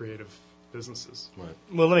with creative businesses. Right.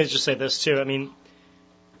 Well, let me just say this too. I mean,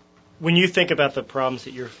 when you think about the problems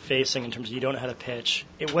that you're facing in terms of you don't know how to pitch,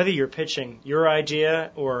 whether you're pitching your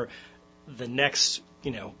idea or the next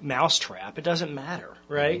mousetrap, it doesn't matter,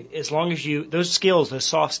 right? Mm-hmm. As long as those skills, those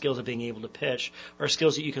soft skills of being able to pitch, are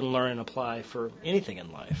skills that you can learn and apply for anything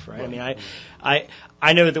in life, right? I mean,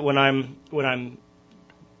 I know that when I'm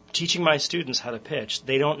teaching my students how to pitch,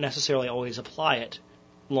 they don't necessarily always apply it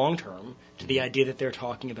long term to the idea that they're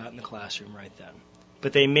talking about in the classroom right then.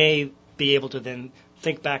 But they may be able to then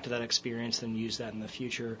think back to that experience and use that in the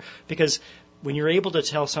future, because when you're able to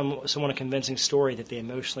tell someone a convincing story that they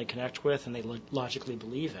emotionally connect with and they logically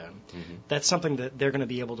believe in, that's something that they're going to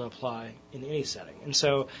be able to apply in any setting. And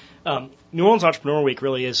so New Orleans Entrepreneur Week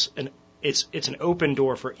really is it's an open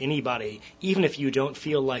door for anybody, even if you don't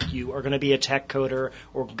feel like you are going to be a tech coder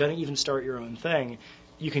or going to even start your own thing.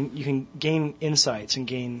 You can gain insights and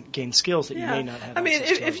gain skills that you may not have. I mean,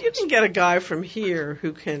 if you can get a guy from here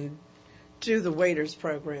who can do the waiters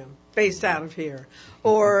program based out of here,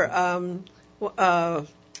 or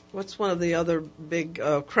what's one of the other big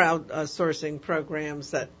crowd sourcing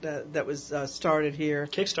programs that was started here?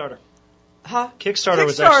 Kickstarter. Huh? Kickstarter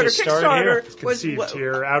was actually started here. It's conceived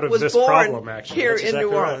here out of this born problem, actually. Here That's in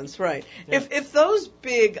exactly New Orleans, right. Yeah. If those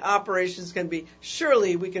big operations can be,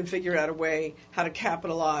 surely we can figure out a way how to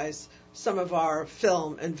capitalize some of our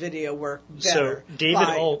film and video work better. So David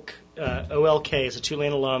Olk, OLK, is a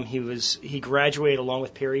Tulane alum. He graduated along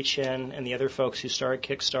with Perry Chen and the other folks who started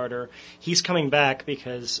Kickstarter. He's coming back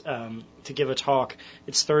because to give a talk.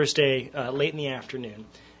 It's Thursday late in the afternoon.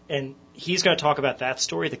 And he's going to talk about that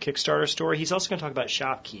story, the Kickstarter story. He's also going to talk about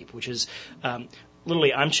Shopkeep, which is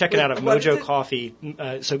literally, I'm checking out of Mojo Coffee.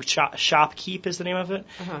 So Shopkeep is the name of it.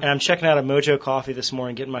 And I'm checking out of Mojo Coffee this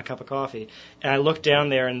morning, getting my cup of coffee. And I look down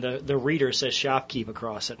there, and the reader says Shopkeep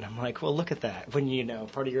across it. And I'm like, well, look at that, when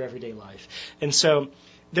part of your everyday life. And so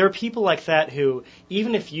there are people like that who,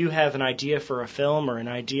 even if you have an idea for a film or an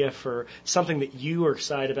idea for something that you are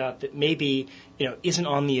excited about that maybe isn't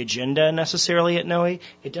on the agenda necessarily at NOE,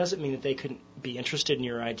 it doesn't mean that they couldn't be interested in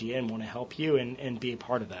your idea and want to help you and be a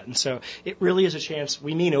part of that. And so it really is a chance.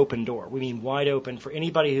 We mean open door. We mean wide open for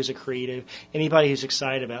anybody who's a creative, anybody who's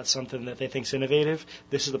excited about something that they think's innovative.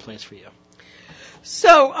 This is the place for you.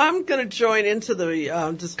 So I'm going to join into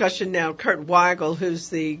the discussion now. Kurt Weigel, who's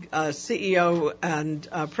the CEO and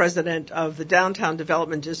president of the Downtown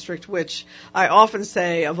Development District, which I often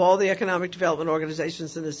say of all the economic development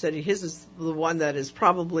organizations in the city, his is the one that is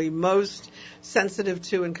probably most sensitive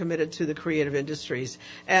to and committed to the creative industries.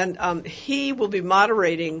 And he will be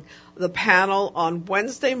moderating the panel on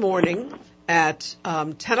Wednesday morning at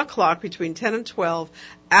 10 o'clock, between 10 and 12,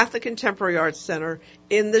 at the Contemporary Arts Center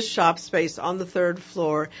in the shop space on the third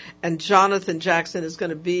floor. And Jonathan Jackson is going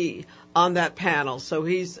to be on that panel. So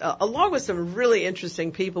he's, along with some really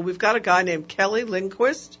interesting people, we've got a guy named Kelly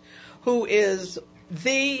Lindquist, who is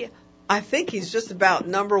I think he's just about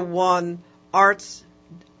 #1 arts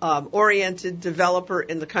oriented developer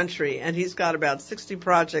in the country, and he's got about 60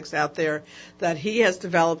 projects out there that he has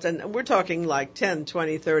developed, and we're talking like 10,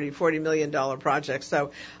 20, 30, $40 million projects. So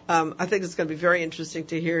I think it's going to be very interesting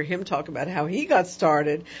to hear him talk about how he got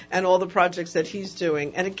started and all the projects that he's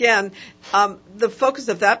doing. And again, the focus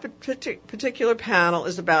of that particular panel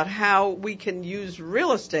is about how we can use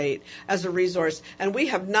real estate as a resource, and we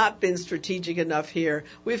have not been strategic enough here.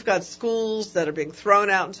 We've got schools that are being thrown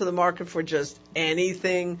out into the market for just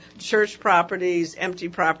anything, church properties, empty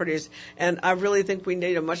properties, and I really think we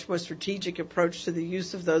need a much more strategic approach to the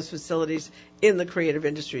use of those facilities in the creative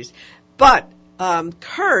industries. But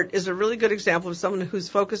Kurt is a really good example of someone who's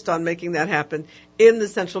focused on making that happen in the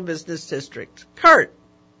Central Business District. Kurt.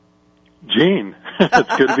 Gene,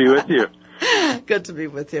 it's good to be with you. Good to be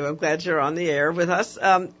with you. I'm glad you're on the air with us.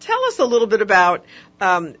 Tell us a little bit about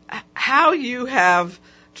how you have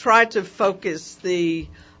tried to focus the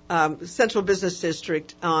Central Business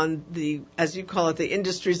District on the, as you call it, the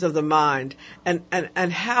industries of the mind, and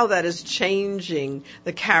how that is changing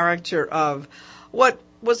the character of what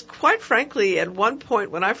was, quite frankly, at one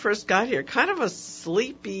point when I first got here, kind of a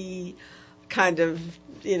sleepy kind of,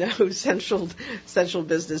 central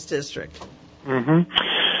business district.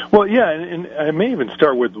 Mm-hmm. Well, yeah, and I may even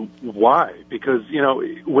start with why, because,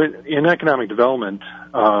 in economic development,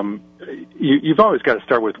 you've always got to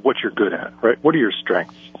start with what you're good at, right? What are your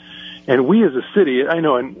strengths? And we as a city, I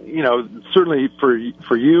know, and, certainly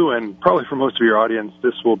for you and probably for most of your audience,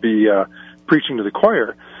 this will be preaching to the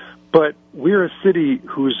choir, but we're a city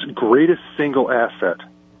whose greatest single asset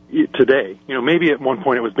today, maybe at one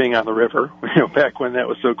point it was being on the river, back when that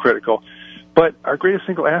was so critical, but our greatest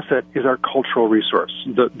single asset is our cultural resource.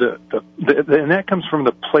 And that comes from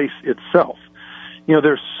the place itself.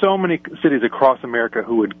 There's so many cities across America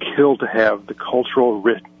who would kill to have the cultural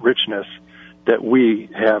richness that we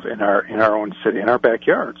have in our own city, in our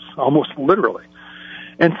backyards, almost literally.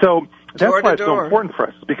 And so that's why it's so important for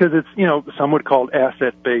us, because it's, some would call it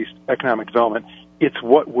asset-based economic development. It's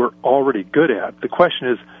what we're already good at. The question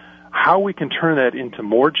is how we can turn that into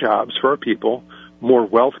more jobs for our people, more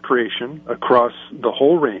wealth creation across the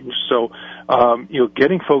whole range. So,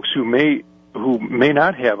 getting folks who may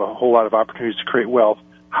not have a whole lot of opportunities to create wealth,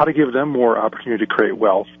 how to give them more opportunity to create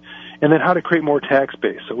wealth, and then how to create more tax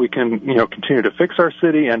base so we can, continue to fix our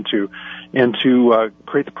city and to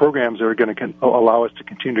create the programs that are going to allow us to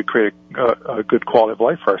continue to create a good quality of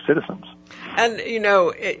life for our citizens. And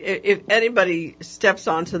if anybody steps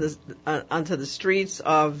onto the streets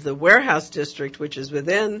of the Warehouse District, which is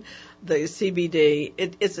within the CBD,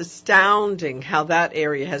 it's astounding how that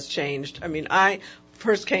area has changed. I mean, I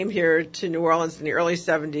first came here to New Orleans in the early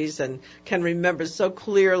 70s and can remember so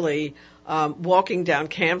clearly walking down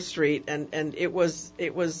Camp Street, and it was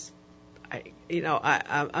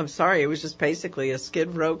I'm sorry, it was just basically a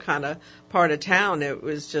Skid Row kind of part of town. It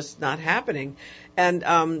was just not happening. And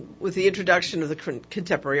with the introduction of the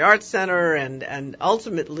Contemporary Arts Center and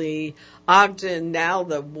ultimately Ogden, now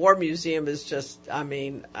the War Museum is just,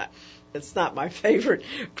 it's not my favorite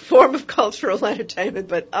form of cultural entertainment,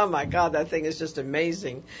 but oh my God, that thing is just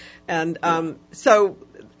amazing. And so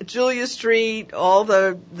Julia Street, all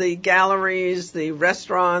the galleries, the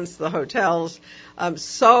restaurants, the hotels,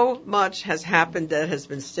 so much has happened that has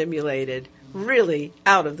been stimulated really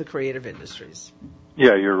out of the creative industries.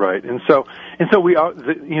 Yeah, you're right. And so we are,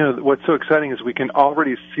 what's so exciting is we can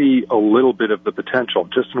already see a little bit of the potential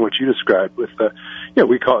just in what you described with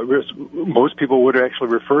we call it, most people would actually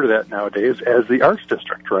refer to that nowadays as the arts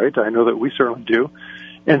district, right? I know that we certainly do.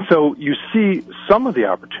 And so you see some of the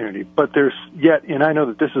opportunity, but there's yet, and I know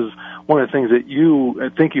that this is one of the things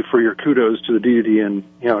that thank you for your kudos to the DDD and,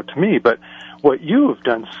 to me, but what you have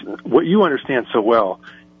done, what you understand so well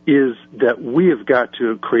is that we have got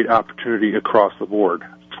to create opportunity across the board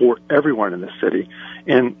for everyone in the city.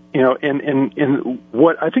 And, and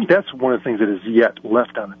what I think that's one of the things that is yet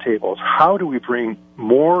left on the table is how do we bring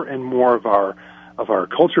more and more of our of our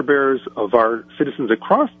culture bearers, of our citizens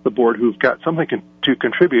across the board who've got something to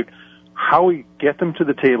contribute, how we get them to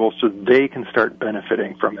the table so they can start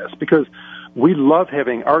benefiting from this. Because we love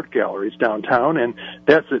having art galleries downtown, and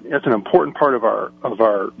that's an important part of our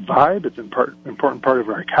vibe. It's an important part of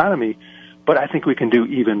our economy. But I think we can do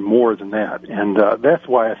even more than that, and that's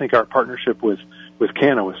why I think our partnership with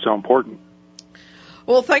Cano is so important.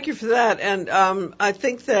 Well, thank you for that. And I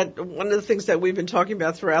think that one of the things that we've been talking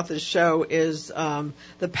about throughout this show is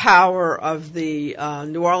the power of the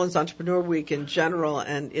New Orleans Entrepreneur Week in general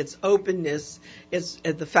and its openness. It's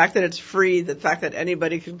the fact that it's free, the fact that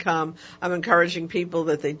anybody can come. I'm encouraging people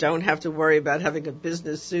that they don't have to worry about having a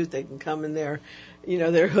business suit. They can come in their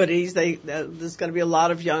hoodies. There's going to be a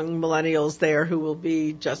lot of young millennials there who will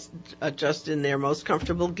be just in their most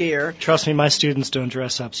comfortable gear. Trust me, my students don't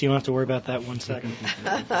dress up, so you don't have to worry about that 1 second.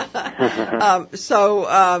 And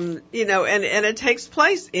it takes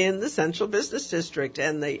place in the Central Business District,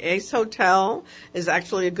 and the Ace Hotel is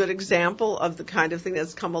actually a good example of the kind of thing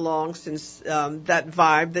that's come along since that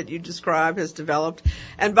vibe that you described has developed.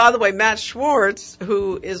 And by the way, Matt Schwartz,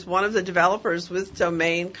 who is one of the developers with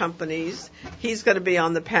Domain Companies, he's going to be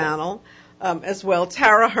on the panel as well.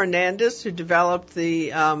 Tara Hernandez, who developed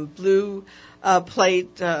the Blue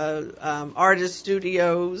Plate Artist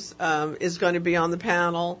Studios, is going to be on the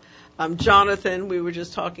panel. Jonathan, we were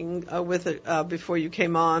just talking with before you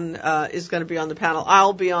came on, is going to be on the panel.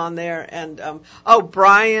 I'll be on there. And,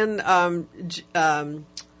 Brian, I'm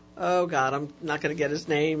not going to get his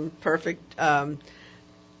name perfect.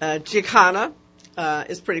 Giacana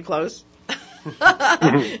is pretty close.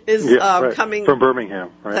 Coming from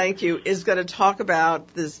Birmingham, right? Thank you. Is going to talk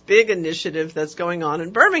about this big initiative that's going on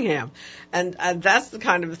in Birmingham, and that's the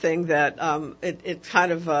kind of thing that it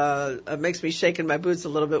kind of makes me shake in my boots a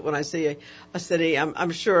little bit when I see a city.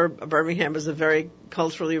 I'm sure Birmingham is a very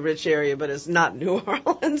culturally rich area, but it's not New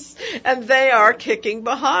Orleans, and they are kicking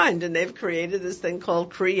behind, and they've created this thing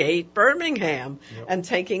called Create Birmingham, and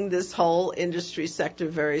taking this whole industry sector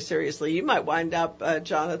very seriously. You might wind up,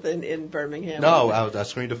 Jonathan, in Birmingham. No, I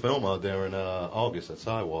screened a film out there in August at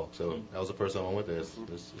Sidewalk, so that was the first time I went there. It's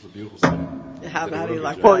a beautiful city. How do you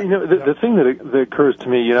like that? Well, the thing that occurs to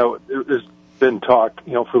me, there's been talk,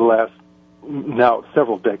 for the last now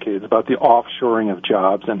several decades about the offshoring of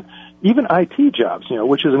jobs and even IT jobs,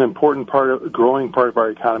 which is an important growing part of our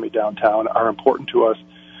economy downtown, are important to us.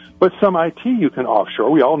 But some IT you can offshore.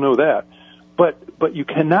 We all know that. But you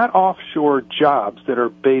cannot offshore jobs that are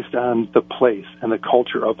based on the place and the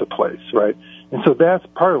culture of the place, right? And so that's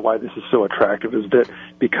part of why this is so attractive, is that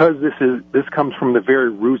because this comes from the very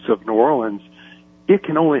roots of New Orleans, it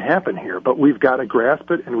can only happen here. But we've got to grasp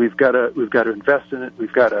it, and we've got to invest in it.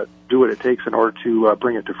 We've got to do what it takes in order to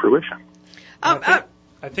bring it to fruition. I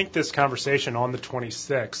think this conversation on the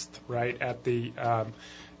 26th, right, at the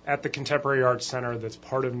Contemporary Arts Center that's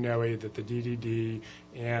part of NOE, that the DDD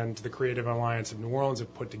and the Creative Alliance of New Orleans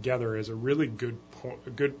have put together, is a really good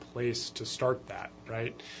place to start that,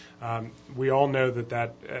 right? We all know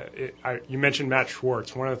you mentioned Matt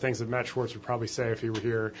Schwartz. One of the things that Matt Schwartz would probably say if he were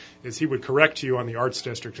here is he would correct you on the Arts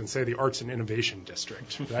District and say the Arts and Innovation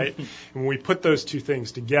District, right? And when we put those two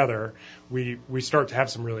things together, we start to have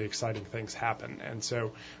some really exciting things happen. And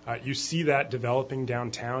so you see that developing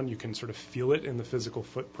downtown. You can sort of feel it in the physical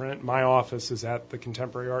footprint. My office is at the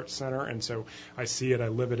Contemporary Arts Center, and so I see it. I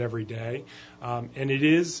live it every day. And it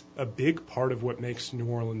is a big part of what makes New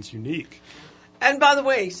Orleans unique. And by the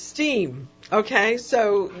way, STEAM, okay?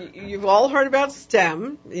 So you've all heard about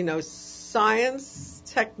STEM, science,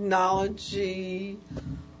 technology,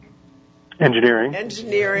 engineering, That's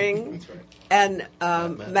right. And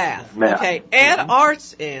math. Okay, Mm-hmm. add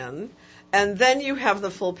arts in, and then you have the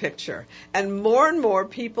full picture. And more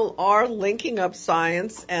people are linking up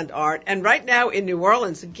science and art. And right now in New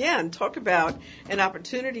Orleans, again, talk about an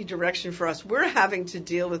opportunity direction for us. We're having to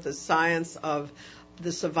deal with the science of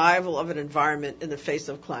the survival of an environment in the face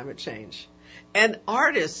of climate change. And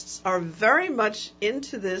artists are very much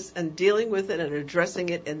into this and dealing with it and addressing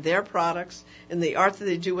it in their products, in the art that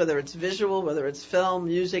they do, whether it's visual, whether it's film,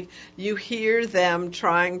 music. You hear them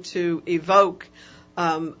trying to evoke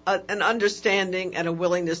an understanding and a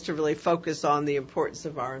willingness to really focus on the importance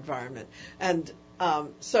of our environment. And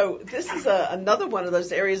so this is another one of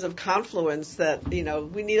those areas of confluence that,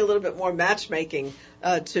 we need a little bit more matchmaking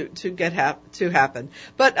to get to happen.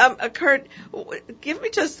 But Kurt, give me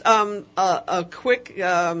just a quick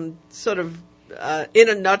sort of in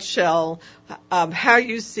a nutshell how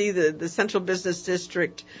you see the Central Business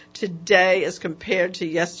District today as compared to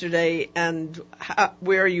yesterday, and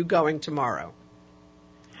where are you going tomorrow?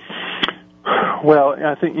 Well,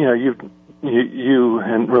 I think you've you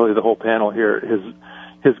and really the whole panel here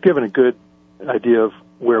has given a good idea of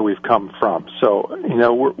where we've come from. So,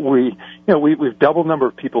 we've doubled the number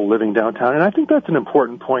of people living downtown, and I think that's an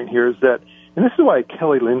important point here is that, and this is why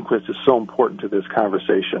Kelly Lindquist is so important to this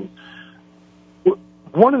conversation.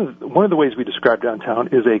 One of the ways we describe downtown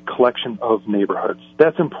is a collection of neighborhoods.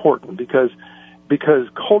 That's important because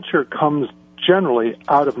culture comes generally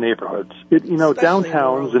out of neighborhoods.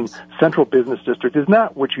 Downtowns and central business district is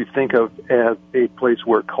not what you think of as a place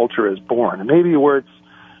where culture is born. Maybe where it's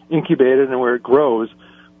incubated and where it grows,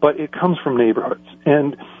 but it comes from neighborhoods.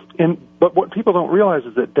 But what people don't realize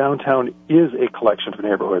is that downtown is a collection of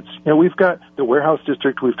neighborhoods. We've got the warehouse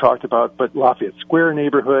district we've talked about, but Lafayette Square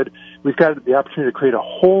neighborhood. We've got the opportunity to create a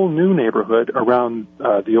whole new neighborhood around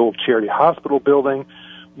the old Charity Hospital building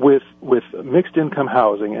with mixed income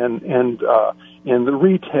housing and the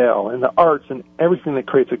retail and the arts and everything that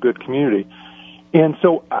creates a good community. And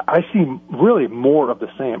so I see really more of the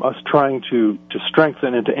same, us trying to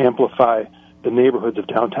strengthen and to amplify the neighborhoods of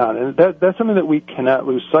downtown. And that's something that we cannot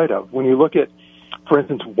lose sight of. When you look at, for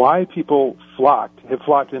instance, why people have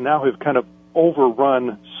flocked and now have kind of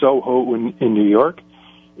overrun Soho in New York,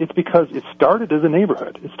 it's because it started as a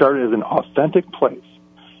neighborhood. It started as an authentic place.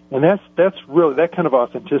 And that's really, that kind of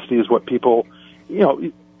authenticity is what people,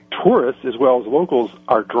 tourists as well as locals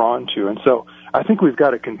are drawn to. And so I think we've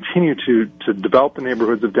got to continue to develop the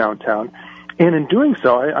neighborhoods of downtown. And in doing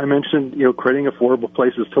so, I mentioned, creating affordable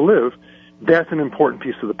places to live. That's an important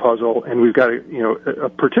piece of the puzzle, and we've got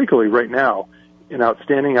particularly right now, an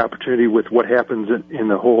outstanding opportunity with what happens in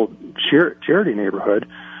the whole charity neighborhood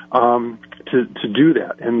to do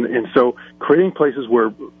that. And so creating places where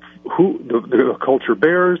the culture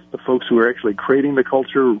bears, the folks who are actually creating the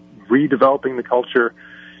culture, redeveloping the culture,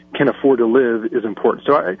 can afford to live is important.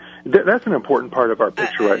 So that's an important part of our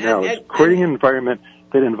picture right now, is creating an environment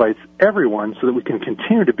that invites everyone so that we can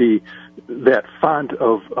continue to be that font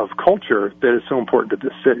of culture that is so important to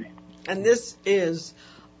this city. And this is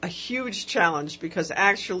a huge challenge because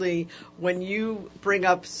actually when you bring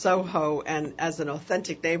up Soho and as an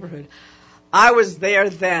authentic neighborhood, I was there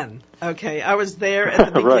then, okay? I was there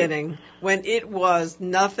at the beginning when it was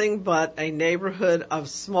nothing but a neighborhood of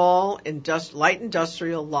small light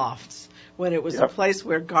industrial lofts, when it was a place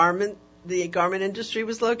where the garment industry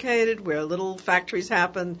was located, where little factories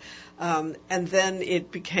happened, and then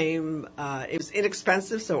it became, it was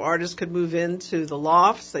inexpensive, so artists could move into the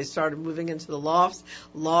lofts. They started moving into the lofts.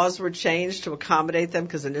 Laws were changed to accommodate them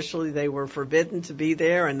because initially they were forbidden to be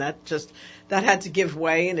there, and that had to give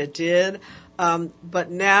way, and it did.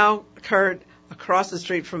 But now, Kurt, across the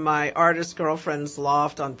street from my artist girlfriend's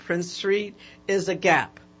loft on Prince Street is a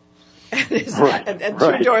Gap. And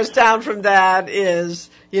two doors down from that is,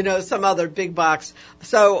 some other big box.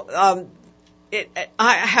 So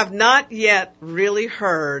I have not yet really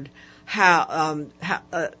heard how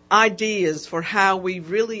ideas for how we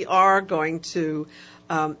really are going to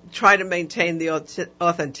try to maintain the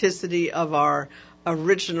authenticity of our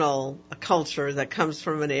original culture that comes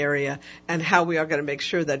from an area, and how we are going to make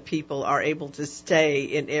sure that people are able to stay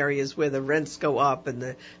in areas where the rents go up and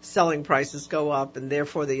the selling prices go up, and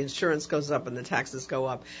therefore the insurance goes up and the taxes go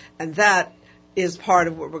up. And that is part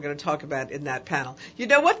of what we're going to talk about in that panel. You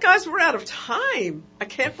know what, guys? We're out of time. I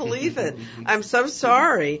can't believe it. I'm so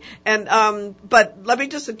sorry. And but let me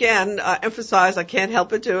just again emphasize, I can't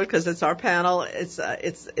help but do it because it's our panel.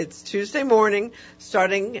 It's Tuesday morning,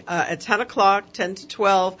 starting at 10 o'clock, 10 to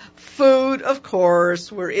 12. Food, of course.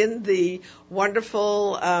 We're in the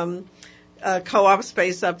wonderful co-op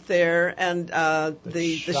space up there, and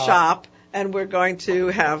the shop. And we're going to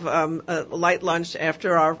have a light lunch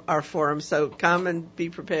after our forum, so come and be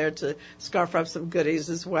prepared to scarf up some goodies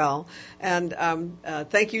as well. And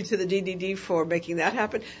thank you to the DDD for making that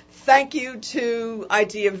happen. Thank you to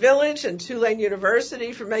Idea Village and Tulane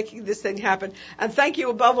University for making this thing happen. And thank you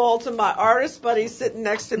above all to my artist buddy sitting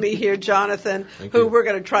next to me here, Jonathan, who we're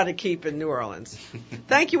going to try to keep in New Orleans.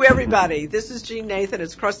 Thank you, everybody. This is Jean Nathan.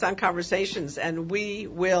 It's Crosstown Conversations, and we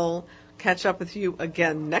will catch up with you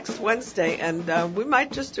again next Wednesday, and we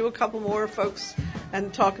might just do a couple more, folks,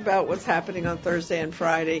 and talk about what's happening on Thursday and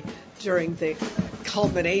Friday during the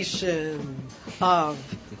culmination of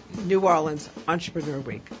New Orleans Entrepreneur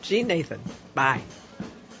Week. Jean Nathan, bye.